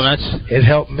 Well, it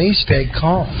helped me stay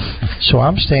calm, so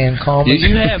I'm staying calm.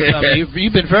 You have.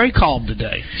 You've been very calm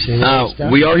today.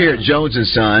 We are here at Jones and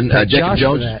Son. Jacob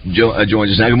Jones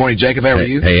joins us now. Good morning, Jacob. How are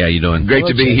you? Hey, how you doing? Great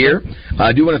to be here.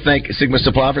 I do want to thank Sigma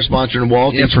Supply for sponsoring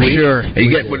Walt. Yeah, for sure.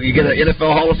 You get an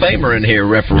NFL Hall of Famer in here,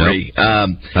 referee.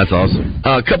 Yep. That's awesome.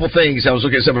 A couple things. I was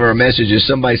looking at some of our messages.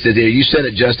 Somebody said, "You said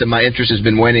it, Justin. My interest has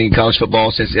been waning in college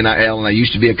football since NIL, and I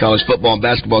used to be a college football and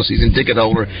basketball season ticket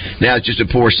holder. Now it's just a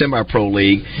poor semi-pro league."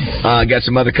 Got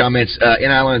some other comments.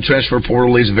 NIL and transfer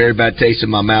portal leaves a very bad taste in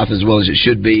my mouth, as well as it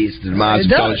should be. It's the demise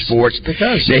of college sports.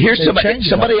 Now, here's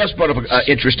somebody else brought up an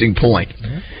interesting point.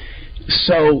 Mm-hmm.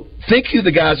 So think who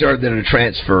the guys are that are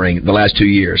transferring the last 2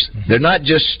 years. They're not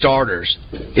just starters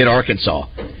in Arkansas.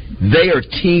 They are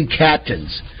team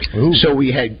captains. Ooh. So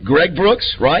we had Greg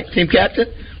Brooks, right, team captain.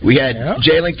 We had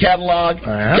Jalen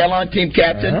Catalon, team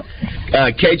captain.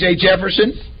 KJ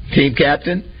Jefferson, team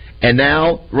captain. And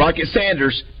now Rocket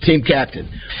Sanders, team captain.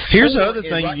 Here's the other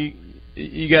thing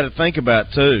you got to think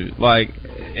about too. Like,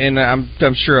 and I'm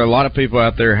sure a lot of people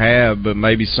out there have, but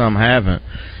maybe some haven't.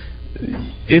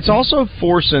 It's also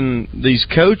forcing these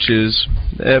coaches,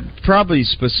 probably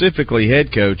specifically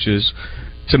head coaches,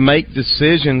 to make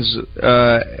decisions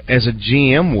as a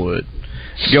GM would.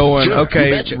 Going, sure,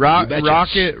 okay,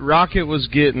 Rocket was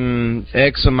getting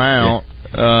X amount.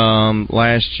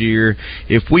 Last year.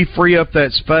 If we free up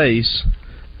that space,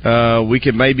 we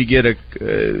could maybe get a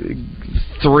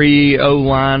 3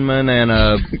 O-linemen and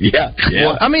a... Yeah.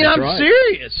 I mean, I'm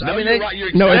serious.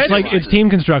 It's team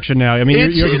construction now. I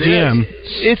mean, you're the GM.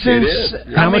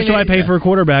 How much do I pay for a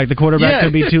quarterback? The quarterback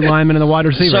could be 2 linemen and the wide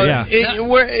receiver, so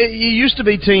it used to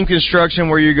be team construction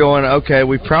where you're going, okay,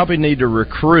 we probably need to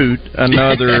recruit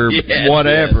another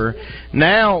whatever.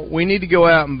 Now we need to go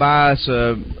out and buy us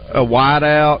a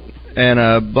wideout and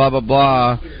a blah, blah,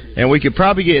 blah, and we could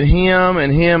probably get him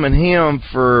and him and him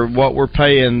for what we're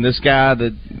paying this guy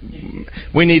that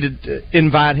we need to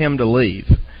invite him to leave.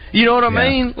 You know what I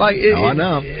mean? Like, I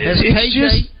know. It's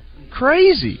just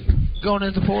crazy. Going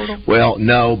in the portal? Well,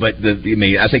 no, but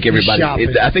I think everybody.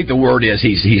 I think the word is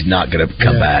he's not going to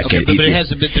come back. Okay, but it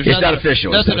hasn't been. It's not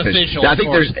official. Nothing official. I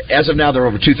think as of now there are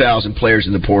over 2,000 players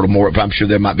in the portal. More, but I'm sure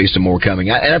there might be some more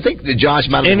coming. And I think that Josh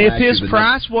might. And if his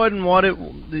price wasn't what it,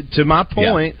 to my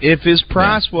point, if his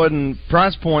price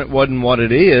point wasn't what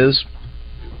it is,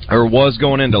 or was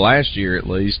going into last year at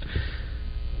least,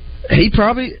 he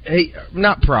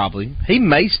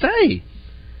may stay.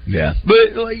 Yeah,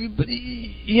 but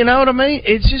you know what I mean?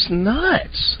 It's just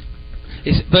nuts.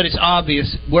 But it's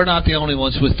obvious we're not the only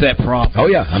ones with that problem. Oh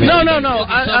yeah, no.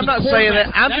 I'm not saying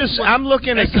that. I'm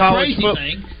looking at college football.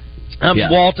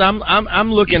 Walt,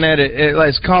 I'm looking at it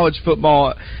as college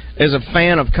football, as a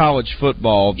fan of college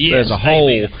football as a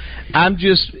whole. Amen.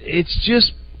 It's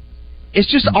just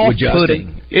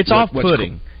off-putting. It's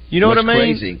off-putting. You know what I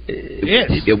mean? Crazy.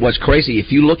 It was crazy. If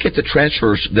you look at the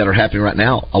transfers that are happening right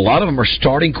now, a lot of them are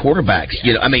starting quarterbacks.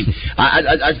 You know, I mean,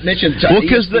 I mentioned.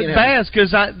 Because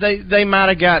they might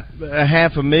have got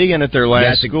 $500,000 at their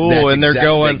last school, and they're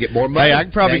going. They get more money. Hey, I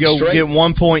could probably get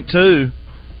 1.2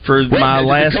 for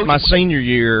my senior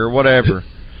year or whatever.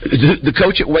 The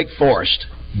coach at Wake Forest,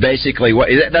 basically,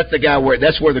 that's the guy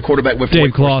that's where the quarterback went for Dave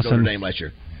Wake Forest Clawson. Notre Dame last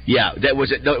year. Yeah, that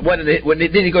was it.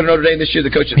 Didn't he go to Notre Dame this year? The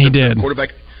coach, did. Quarterback.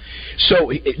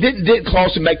 So didn't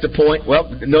Clawson make the point?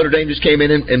 Well, Notre Dame just came in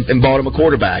and bought him a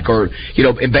quarterback, or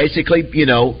and basically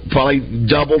probably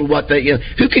doubled what they.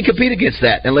 Who can compete against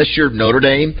that unless you're Notre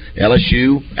Dame,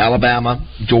 LSU, Alabama,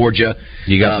 Georgia?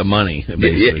 You got the money.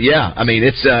 Yeah, I mean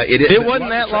it wasn't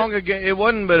that long ago. It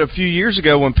wasn't but a few years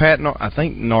ago when I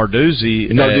think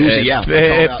Narduzzi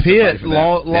at Pitt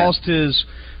lost his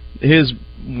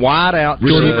wide out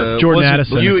Jordan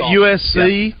Addison,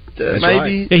 USC. Maybe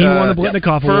right. He won the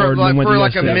Blitnikoff Award and went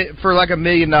for like $1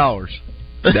 million.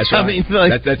 That's right. I mean,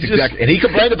 like, that's exactly. And he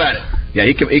complained about it. Yeah,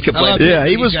 he complained. Yeah,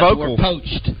 he was vocal.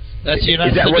 Poached. That's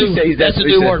that's the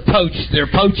new word. Poached. They're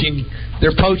poaching.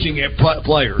 They're poaching at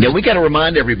players. Yeah, we got to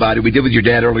remind everybody. We did with your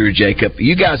dad earlier, Jacob.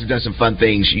 You guys have done some fun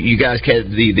things. You guys had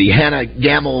the Hannah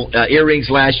Gamble earrings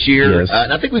last year. Yes.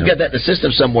 And I think we've got that in the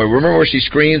system somewhere. Remember where she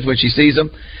screams when she sees them?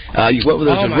 What were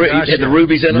those? You had the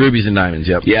rubies in them? Rubies and diamonds,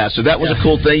 yep. Yeah, so that was a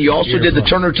cool thing. You also did the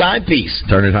Turner timepiece.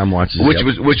 Turner Time watches,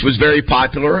 which was very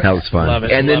popular. That was fun. Love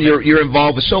it. And then you're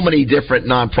involved with so many different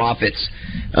nonprofits.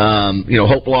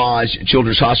 Hope Lodge,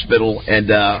 Children's Hospital,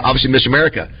 and obviously Miss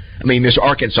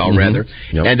Arkansas, rather.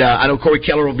 Yep. And I know Corey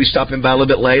Keller will be stopping by a little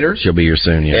bit later. She'll be here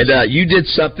soon, yes. And you did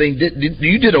something.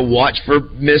 You did a watch for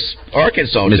Miss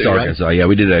Arkansas, Miss Arkansas, right? Yeah.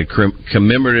 We did a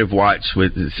commemorative watch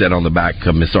with set on the back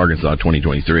of Miss Arkansas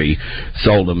 2023.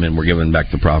 Sold them, and we're giving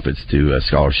back the profits to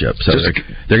scholarship. So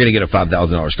they're going to get a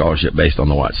 $5,000 scholarship based on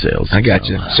the watch sales. I got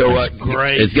you. So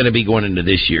great. It's going to be going into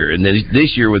this year. And then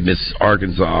this year with Miss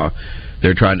Arkansas,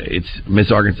 they're trying to.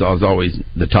 Miss Arkansas is always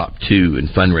the top 2 in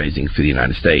fundraising for the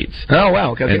United States. Oh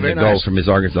wow! Okay, and the goal for Miss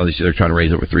Arkansas this year, they're trying to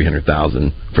raise over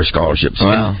 $300,000 for scholarships.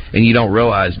 Wow! And you don't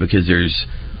realize because there's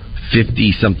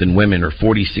 50-something women or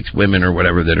 46 women or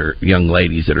whatever that are young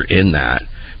ladies that are in that.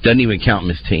 Doesn't even count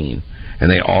Miss Teen, and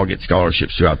they all get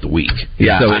scholarships throughout the week.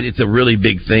 Yeah. So it's a really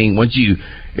big thing.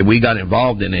 We got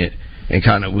involved in it. And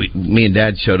me and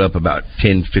Dad showed up about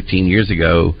 10, 15 years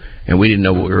ago, and we didn't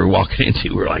know what we were walking into.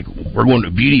 We were like, we're going to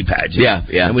a beauty pageant.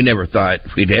 Yeah. And we never thought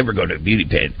we'd ever go to a beauty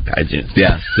pageant.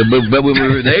 Yeah. So, but when we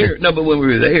were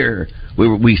there,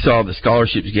 we saw the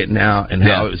scholarships getting out and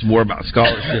how it was more about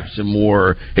scholarships and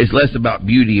it's less about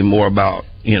beauty and more about,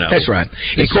 That's right.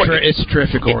 It's a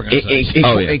terrific organization.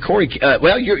 And Corey,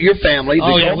 your family.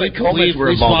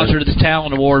 We sponsored the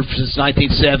Talent Award since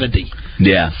 1970.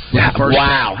 Yeah.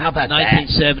 Wow. How about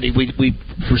 1970, we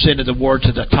presented the award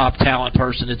to the top talent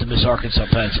person at the Miss Arkansas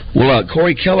pageant. Well,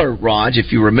 Corey Keller, Raj,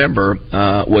 if you remember,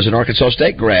 was an Arkansas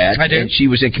State grad. I do. And she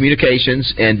was in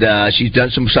communications, and she's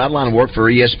done some sideline work for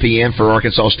ESPN, for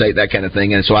Arkansas State, that kind of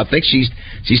thing. And so I think she's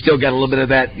still got a little bit of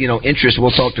that, interest.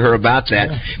 We'll talk to her about that.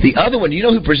 Yeah. The other one, do you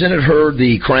know who presented her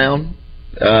the crown?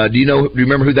 Do you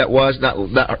remember who that was?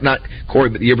 Not Corey,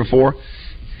 but the year before.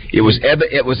 It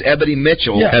was Ebony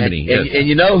Mitchell. Yeah. Ebony, yes. And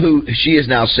you know who she is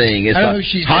now seeing? It's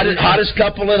the hottest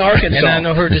couple in Arkansas. And I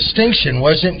know her distinction.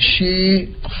 Wasn't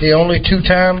she the only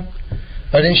 2-time?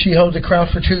 Didn't she hold the crown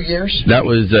for 2 years? That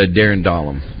was Darren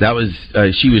Dahlem. That was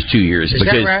she was 2 years. Is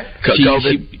that right?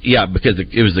 COVID? Because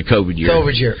it was the COVID year.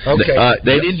 COVID year. Okay.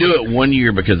 They didn't do it 1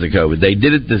 year because of COVID. They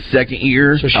did it the second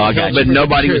year, but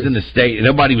nobody was in the state.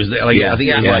 Nobody was there. I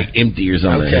think it was empty or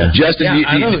something. Okay. Justin,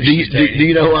 do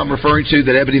you know who I'm referring to?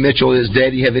 That Ebony Mitchell is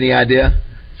dead. Do you have any idea?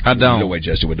 I don't. No way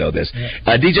Justin would know this.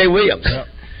 DJ Williams.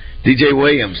 DJ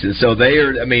Williams, and so they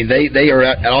are. I mean, they are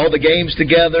at all the games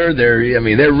together. They're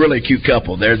really a cute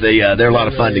couple. They're a lot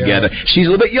of fun together. She's a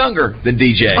little bit younger than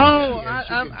DJ. Oh,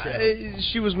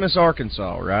 she was Miss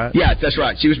Arkansas, right? Yeah, that's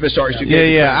right. She was Miss Arkansas.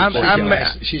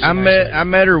 I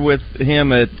met her with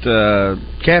him at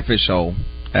Catfish Hole.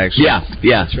 Actually,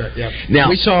 yeah. That's right. Yeah. Now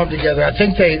we saw them together. I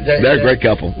think they're a great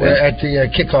couple. At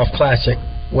the Kickoff Classic,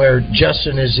 where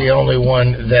Justin is the only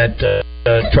one that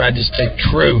tried to stay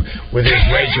true with his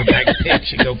Razorback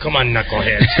picks and go, "Come on,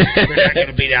 knuckleheads, we're not going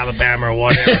to beat Alabama or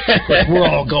whatever. We're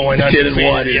all going 10-1,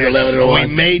 11-1."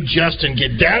 We made Justin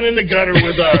get down in the gutter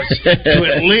with us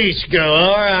to at least go,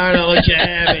 "All right, I'll let you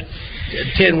have it."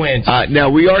 10 wins. Now,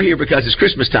 we are here because it's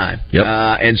Christmas time. Yep.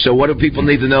 And so what do people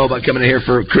need to know about coming in here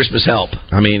for Christmas help?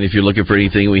 I mean, if you're looking for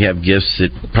anything, we have gifts at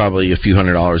probably a few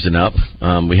 $100s and up.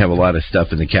 We have a lot of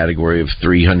stuff in the category of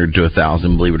 $300 to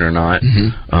 $1,000, believe it or not.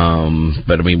 Mm-hmm.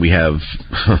 But, I mean, we have...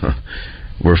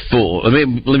 We're full. Let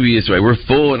me be this way. We're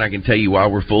full, and I can tell you why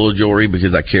we're full of jewelry,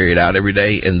 because I carry it out every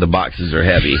day, and the boxes are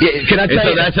heavy. Yeah, can I tell you?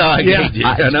 So that's how I gauge it.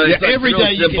 I know it's every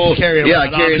day you can carry it out. Yeah, I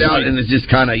carry it out, and it's just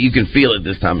kind of, you can feel it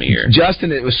this time of year. Justin,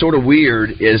 it was sort of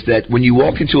weird is that when you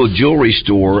walk into a jewelry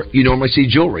store, you normally see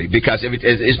jewelry, because if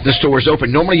the store is open.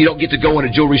 Normally you don't get to go in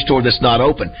a jewelry store that's not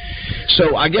open.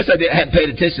 So I guess I hadn't paid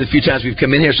attention the few times we've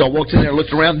come in here, so I walked in there and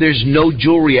looked around. There's no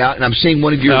jewelry out, and I'm seeing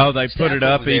one of your... Oh, they put it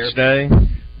up each day.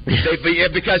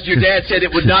 Because your dad said it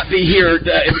would not be here.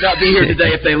 It would not be here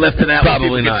today if they left it out.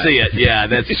 Probably not. See it. Yeah,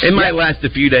 it might last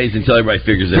a few days until everybody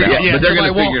figures it out. Yeah, but they're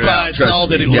going to figure it out. Trust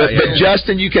me. But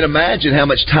Justin, you can imagine how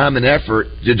much time and effort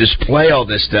to display all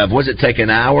this stuff. Was it take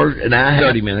an hour, an hour,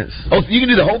 30 minutes? Oh, you can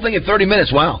do the whole thing in 30 minutes.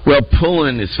 Wow. Well,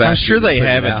 pulling is fast. I'm sure they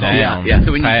have it down. Yeah.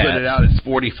 When you put it out, it's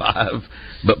 45.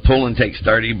 But pulling takes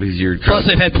 30 because you're... Plus,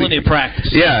 they've had plenty of practice.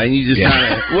 Yeah, and you just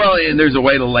kind of... Well, and there's a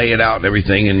way to lay it out and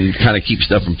everything and kind of keep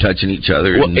stuff from touching each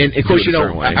other. Well, and of course, you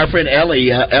know, our friend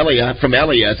Elia from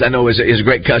Elias, I know, is a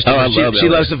great customer. Oh, I love she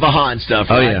loves the Vahan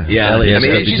stuff, right? Oh, yeah. I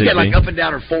mean, she's got like up and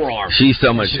down her forearm. She's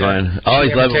so much fun. I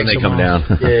always love it when they come down.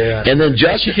 Yeah. And then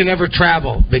she can never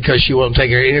travel because she won't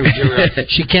take her interview.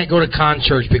 She can't go to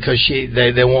concerts because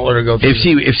they won't let her go through.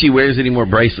 If she wears any more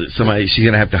bracelets, she's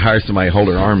going to have to hire somebody to hold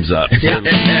her arms up.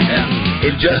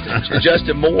 And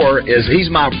Justin Moore he's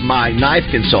my knife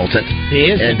consultant. He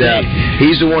is, and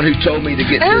he's the one who told me to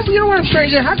get. You know what I'm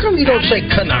saying? How come you don't say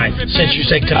knife since you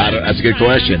say knife? That's a good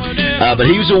question. But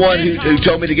he was the one who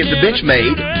told me to get the bench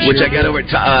made, which I got over at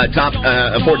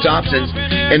Fort Thompson's,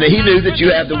 and he knew that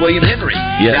you have the William Henry.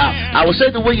 Yes. Now I will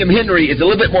say the William Henry is a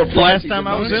little bit more. Last time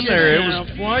I was in there, it was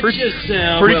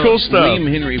pretty cool stuff. William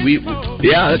Henry,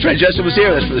 yeah, that's right. Justin was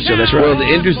here. That's for the show. That's right. Well,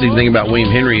 the interesting thing about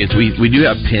William Henry is we do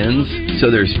have pins.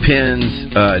 So there's pins,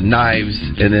 knives,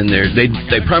 and then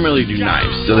they primarily do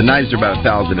knives. So the knives are about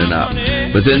 1,000 and up.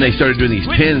 But then they started doing these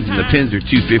pins, and the pins are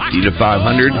 $250 to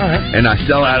 $500, and I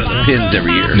sell out of the pins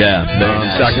every year. Yeah,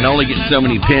 so I can only get so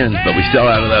many pins, but we sell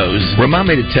out of those. Remind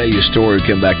me to tell you a story.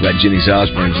 Come back about Jenny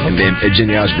Osborne and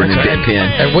Jenny Osborne and Penn.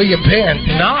 And William Penn,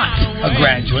 not a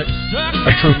graduate,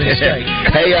 a true mistake.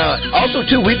 Hey, also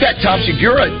too, we've got Tom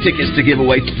Segura tickets to give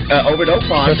away over at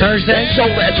Oakland. For Thursday?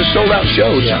 That's a sold out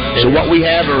show. So what we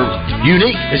have are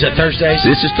unique. Is it Thursday?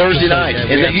 This is Thursday night.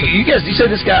 And you guys, you said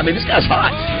this guy. I mean, this guy's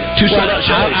hot. Two sold out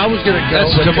shows. I was going to go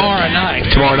tomorrow night.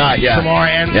 Tomorrow night, yeah. Tomorrow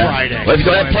and Friday. Well, if you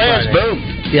don't have plans, boom.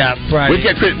 Yeah, Friday.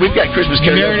 We've got Christmas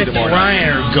karaoke tomorrow night.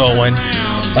 Ryan are going.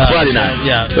 Friday night.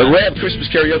 Yeah. But we have Christmas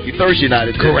karaoke Thursday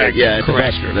night. Correct. Yeah,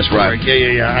 correct. That's right.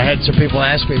 Yeah. I had some people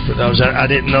ask me for those. I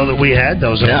didn't know that we had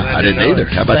those. Yeah, I didn't either.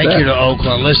 How about that? Thank you to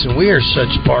Oakland. Listen, we are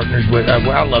such partners with. I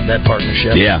love that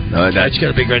partnership. Yeah, that's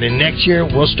going to be great. And next year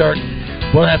we'll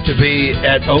have to be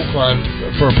at Oakland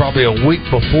for probably a week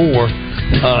before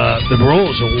the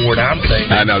Rules Award. I'm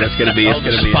thinking. I know that's going to be. It's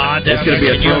going to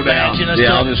be a throwdown.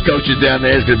 Yeah, all those coaches down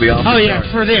there is going to be off. Oh yeah,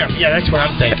 for them. Yeah, that's what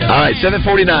I'm thinking. All right,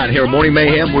 7:49 here at Morning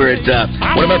Mayhem. We're at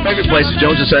one of our favorite places,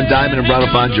 Jones & Son Diamond and Bridal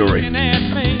Fine Jewelry. The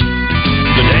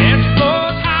dance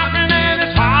floor's hotter and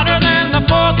it's hotter than the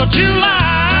 4th of July.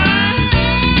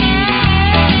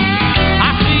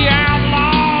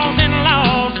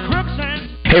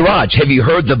 Hey, Raj, have you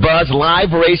heard the buzz?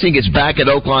 Live racing is back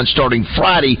at Oakland starting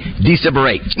Friday, December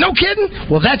 8th. No kidding?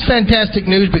 Well, that's fantastic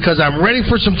news because I'm ready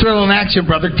for some thrill and action,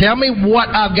 brother. Tell me what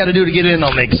I've got to do to get in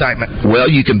on the excitement. Well,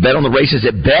 you can bet on the races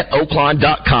at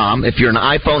betoakland.com. If you're an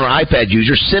iPhone or iPad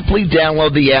user, simply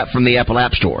download the app from the Apple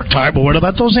App Store. All right, but what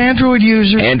about those Android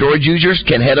users? Android users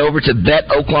can head over to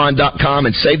betoakland.com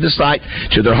and save the site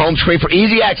to their home screen for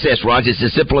easy access, Raj. It's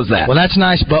as simple as that. Well, that's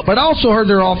nice, but I also heard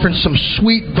they're offering some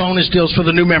sweet bonus deals for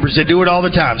the new new members. They do it all the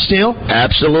time. Still?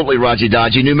 Absolutely, Raji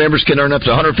Dodgy. New members can earn up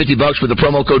to $150 with the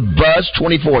promo code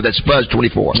BUZZ24. That's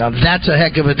BUZZ24. Now, that's a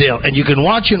heck of a deal. And you can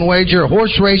watch and wager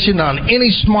horse racing on any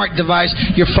smart device,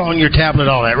 your phone, your tablet,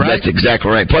 all that, right? That's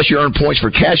exactly right. Plus, you earn points for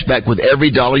cash back with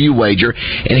every dollar you wager.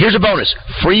 And here's a bonus.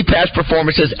 Free past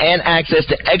performances and access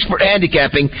to expert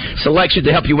handicapping selection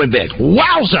to help you win big.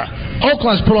 Wowza!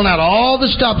 Oakland's pulling out all the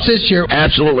stops this year.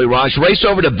 Absolutely, Raj. Race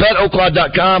over to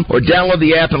betoakland.com or download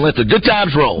the app and let the good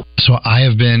times roll. So I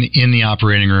have been in the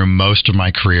operating room most of my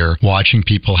career, watching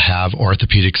people have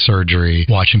orthopedic surgery,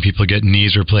 watching people get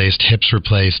knees replaced, hips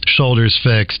replaced, shoulders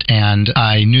fixed, and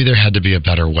I knew there had to be a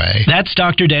better way. That's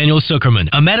Dr. Daniel Zuckerman,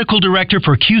 a medical director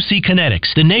for QC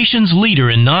Kinetics, the nation's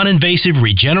leader in non-invasive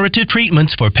regenerative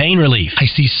treatments for pain relief. I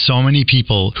see so many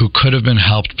people who could have been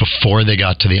helped before they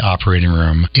got to the operating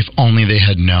room if only they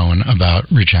had known about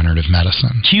regenerative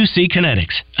medicine. QC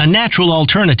Kinetics, a natural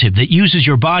alternative that uses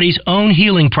your body's own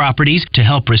healing properties to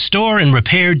help restore and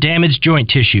repair damaged joint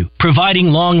tissue, providing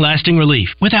long-lasting relief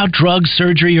without drugs,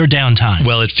 surgery, or downtime.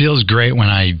 Well, it feels great when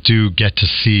I do get to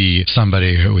see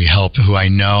somebody who we help, who I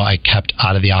know I kept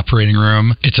out of the operating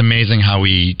room. It's amazing how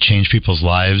we change people's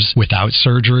lives without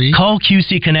surgery. Call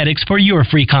QC Kinetics for your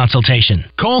free consultation.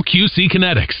 Call QC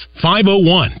Kinetics,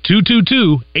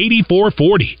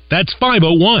 501-222-8440. That's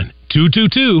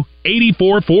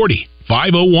 501-222-8440.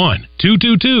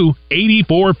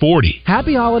 501-222-8440.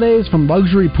 Happy holidays from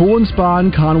Luxury Pool and Spa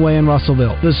in Conway and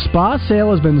Russellville. The spa sale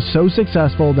has been so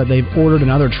successful that they've ordered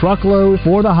another truckload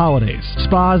for the holidays.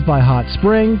 Spas by Hot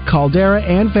Spring, Caldera,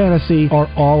 and Fantasy are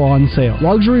all on sale.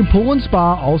 Luxury Pool and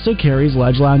Spa also carries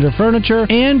Ledge Lounger furniture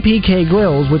and PK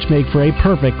grills, which make for a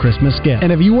perfect Christmas gift.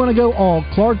 And if you want to go all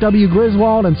Clark W.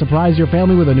 Griswold and surprise your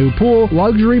family with a new pool,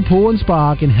 Luxury Pool and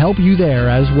Spa can help you there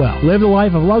as well. Live the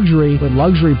life of luxury with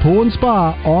Luxury Pool and Spa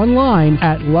online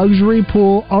at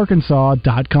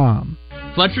luxurypoolarkansas.com.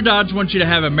 Fletcher Dodge wants you to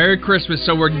have a Merry Christmas,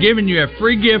 so we're giving you a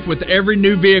free gift with every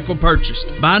new vehicle purchased.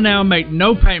 Buy now, make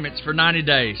no payments for 90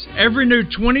 days. Every new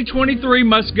 2023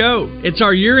 must go. It's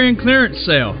our year-end clearance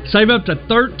sale. Save up to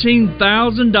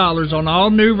 $13,000 on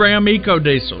all new Ram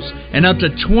EcoDiesels and up to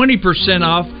 20%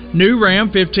 off new Ram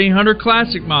 1500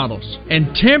 Classic models and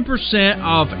 10%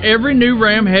 off every new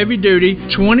Ram Heavy Duty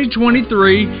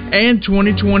 2023 and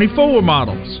 2024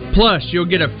 models. Plus, you'll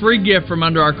get a free gift from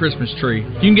under our Christmas tree.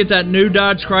 You can get that new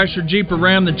Dodge Chrysler Jeep or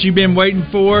Ram that you've been waiting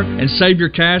for and save your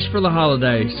cash for the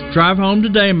holidays. Drive home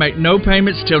today and make no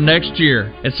payments till next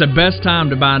year. It's the best time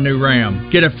to buy a new Ram.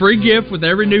 Get a free gift with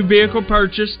every new vehicle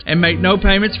purchased and make no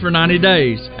payments for 90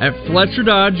 days. At Fletcher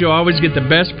Dodge, you'll always get the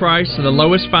best price and the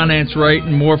lowest finance rate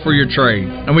and more for your trade.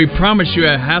 And we promise you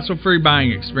a hassle-free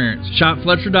buying experience. Shop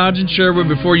Fletcher Dodge in Sherwood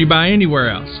before you buy anywhere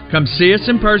else. Come see us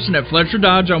in person at Fletcher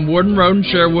Dodge on Warden Road in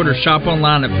Sherwood or shop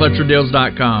online at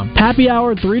FletcherDeals.com. Happy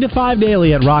hour 3 to 5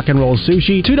 daily at Rock and Roll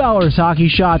Sushi. $2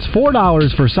 sake shots,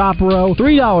 $4 for Sapporo,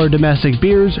 $3 domestic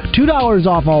beers, $2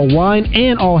 off all wine,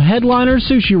 and all headliner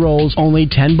sushi rolls, only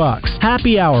 $10.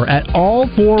 Happy hour at all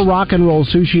 4 Rock and Roll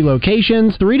Sushi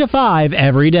locations, 3 to 5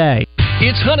 every day.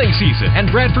 It's hunting season,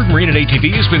 and Bradford Marine and ATV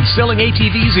has been selling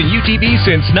ATVs and UTVs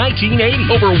since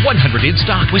 1980. Over 100 in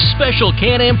stock with special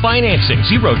Can-Am financing,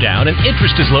 0 down, and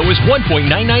interest as low as 1.99%.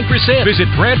 Visit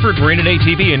Bradford Marine and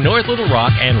ATV in North Little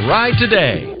Rock and ride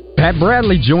today. Pat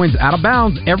Bradley joins Out of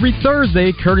Bounds every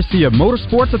Thursday, courtesy of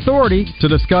Motorsports Authority, to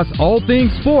discuss all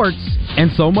things sports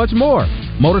and so much more.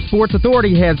 Motorsports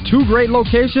Authority has 2 great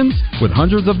locations with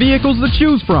hundreds of vehicles to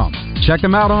choose from. Check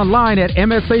them out online at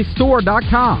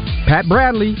msastore.com. Pat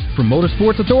Bradley from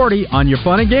Motorsports Authority on your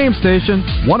fun and game station,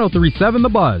 103.7 The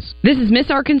Buzz. This is Miss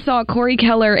Arkansas Corey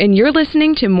Keller, and you're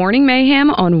listening to Morning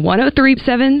Mayhem on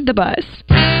 103.7 The Buzz.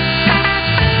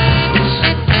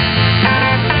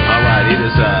 All right, it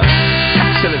is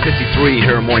 7:53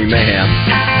 here on Morning Mayhem.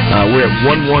 We're at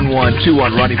 1112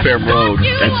 on Rodney Fair Road.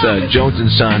 That's Jones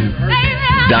 & Son,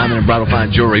 Diamond and Bridal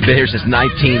Fine Jewelry. Been here since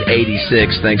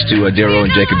 1986. Thanks to Darrow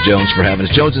and Jacob Jones for having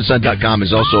us. JonesandSon.com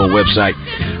is also a website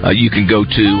you can go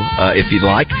to if you'd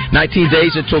like. 19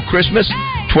 days until Christmas,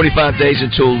 25 days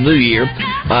until New Year.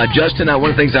 Justin, one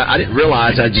of the things I didn't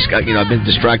realize, I've been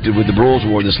distracted with the Brewers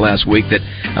War this last week, that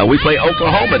we play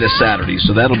Oklahoma this Saturday,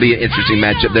 so that'll be an interesting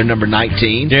matchup. They're number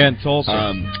 19. Yeah, in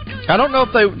Tulsa. I don't know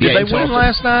if they win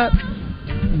last night.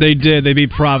 They did. They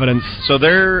beat Providence. So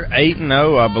they're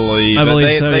 8-0, I believe.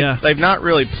 Yeah. They've not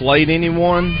really played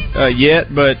anyone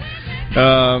yet, but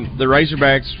the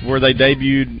Razorbacks, where they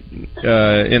debuted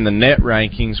in the net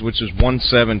rankings, which is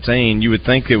 117, you would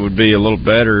think it would be a little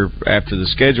better after the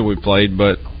schedule we played,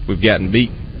 but we've gotten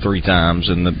beat 3 times,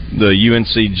 and the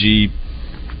UNCG,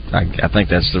 I think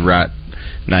that's the right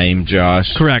name,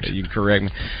 Josh. Correct. You can correct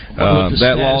me.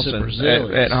 That loss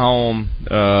at home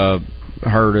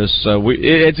hurt us. So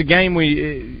it's a game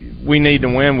we need to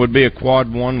win. Would be a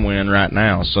quad 1 win right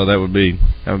now. So that would be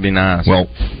nice. Well,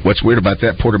 what's weird about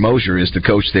that, Porter Mosier is the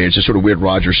coach there. It's just sort of weird,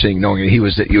 Roger, knowing he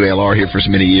was at UALR here for so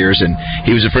many years, and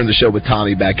he was a friend of the show with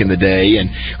Tommy back in the day. And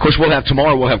of course,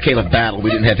 tomorrow we'll have Caleb Battle. We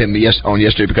didn't have him on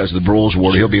yesterday because of the Brules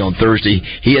War. He'll be on Thursday.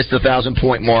 He hits the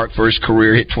 1,000-point mark for his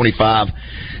career. Hit 25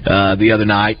 the other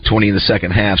night, 20 in the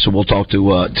second half. So we'll talk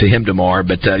to him tomorrow.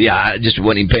 But I just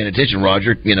wasn't even paying attention,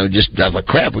 Roger. I was like,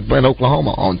 crap, we're playing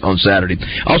Oklahoma on Saturday.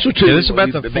 Also, too, this is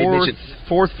about the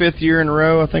fourth, fifth year in a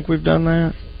row. I think we've done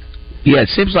that. Yeah, it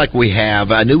seems like we have.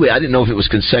 I didn't know if it was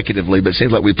consecutively, but it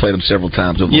seems like we played them several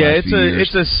times over the last few years.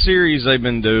 It's a series they've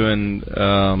been doing,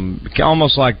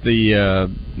 almost like the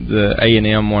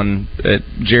A&M one at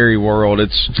Jerry World.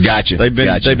 Gotcha. They've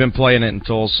been playing it in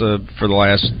Tulsa for the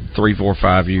last 3, 4,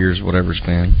 5 years, whatever it's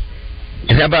been.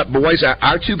 And how about, boys,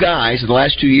 our two guys, the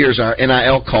last 2 years, our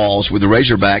NIL calls with the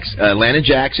Razorbacks, Landon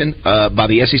Jackson, by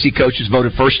the SEC coaches,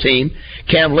 voted first team.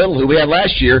 Cam Little, who we had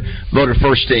last year, voted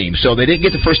first team. So they didn't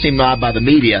get the first team nod by the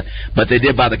media, but they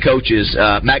did by the coaches.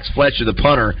 Max Fletcher, the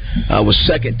punter, was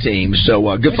second team. So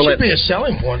good for That should be a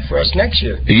selling point for us next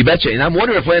year. You betcha. And I'm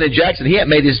wondering if Landon Jackson, he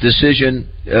hadn't made his decision,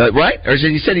 right? Or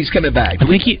he said he's coming back? I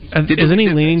think isn't he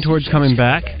leaning towards coming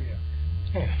back?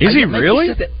 Is he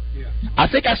really? I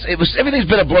think everything's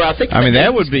been a blur. I mean,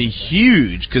 that would be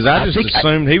huge because I just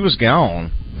assumed he was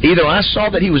gone. Either I saw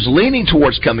that he was leaning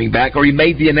towards coming back, or he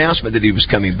made the announcement that he was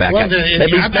coming back. Well,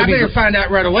 I better find out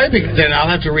right away, because then I'll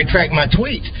have to retract my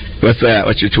tweet. What's that?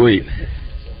 What's your tweet?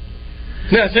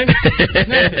 Nothing.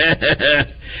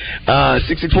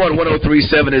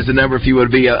 661-1037 is the number if you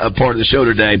would be a part of the show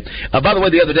today. By the way,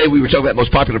 the other day we were talking about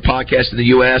most popular podcasts in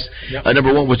the U.S. Yep.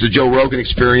 Number 1 was the Joe Rogan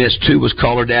Experience. 2 was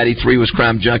Caller Daddy. 3 was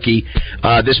Crime Junkie.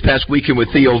 This past weekend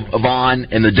with Theo Vaughn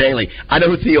and The Daily. I know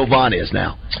who Theo Vaughn is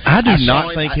now. I do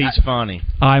not think he's funny.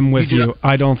 I'm with you.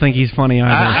 I don't think he's funny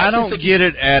either. I don't get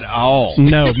it at all.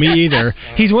 No, me either.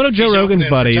 He's one of Joe Rogan's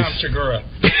buddies. Tom Segura.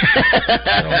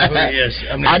 I don't know who he is.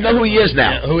 I know who he is now.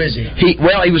 Yeah, who is he? He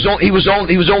was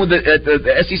on with the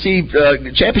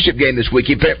SEC championship game this week.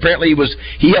 Apparently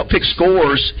he helped pick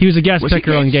scores. He was a guest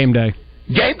picker on game day.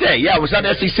 Game day, yeah. It was not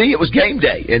SEC. It was game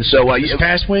day, and so this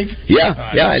past week.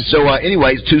 Yeah, yeah. And so,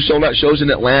 anyways, 2 sold-out shows in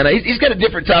Atlanta. He's got a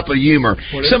different type of humor.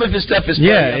 Some of his stuff is funny.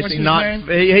 Yeah, it's not.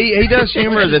 He does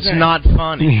humor that's not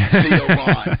funny.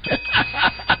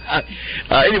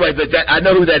 Anyway, but I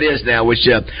know who that is now. Which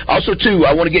also too,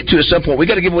 I want to get to at some point. We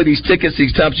got to give away these tickets,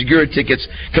 these Tom Segura tickets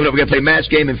coming up. We got to play Match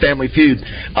Game and Family Feud.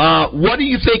 What do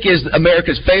you think is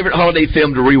America's favorite holiday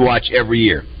film to rewatch every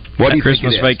year? What do you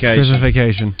Christmas think Vacation. Christmas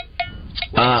Vacation.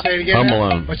 Say it again. Home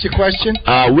Alone. What's your question?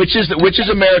 Which is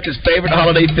America's favorite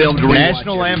holiday film to rewatch?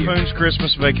 National Lampoon's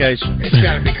Christmas Vacation. It's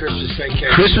got to be Christmas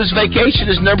Vacation. Christmas Vacation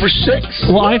is number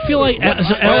 6. Well, I feel like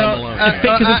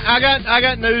I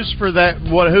got news for that.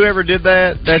 Whoever did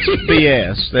that, that's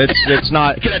BS. That's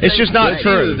not. It's just not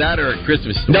true. That or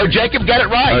Christmas Story. No, Jacob got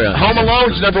it right. Oh, yeah. Home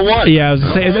Alone's number 1. Yeah, I was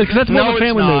saying because that's more of a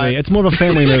family movie. It's more of a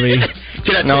family movie.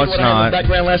 No, it's not.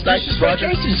 Background last night. Christmas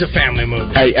Vacation's a family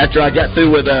movie. Hey, after I got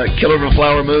through with Killer of a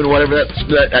Flower Moon or whatever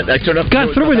I turned up.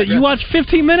 Got through with it. You watched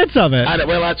 15 minutes of it.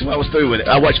 Well, that's why I was through with it.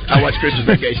 I watched Christmas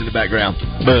Vacation in the background.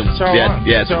 Boom. It's all right.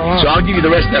 Yeah. So I'll give you the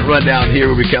rest of that rundown here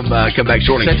when we come back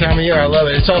shortly. It's that time of year. I love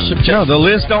it. It's all subjective. No, the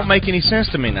list don't make any sense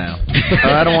to me now.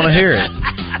 I don't want to hear it.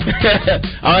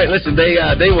 All right, listen.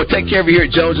 They will take care of you here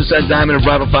at Jones & Sons Diamond and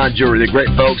Bridal Fine Jewelry. They're great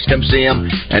folks. Come see them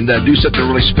and do something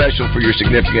really special for your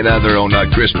significant other on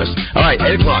Christmas. All right,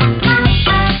 8 o'clock.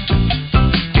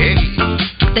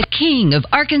 The king of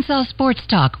Arkansas sports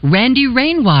talk, Randy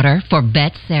Rainwater for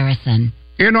Bet Saracen.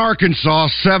 In Arkansas,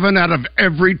 7 out of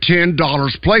every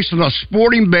 $10 placed on a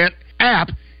sporting bet app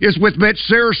is with Bet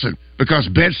Saracen, because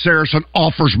Bet Saracen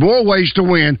offers more ways to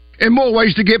win and more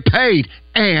ways to get paid,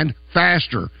 and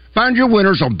faster. Find your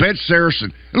winners on Bet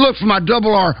Saracen and look for my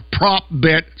Double R prop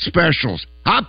bet specials.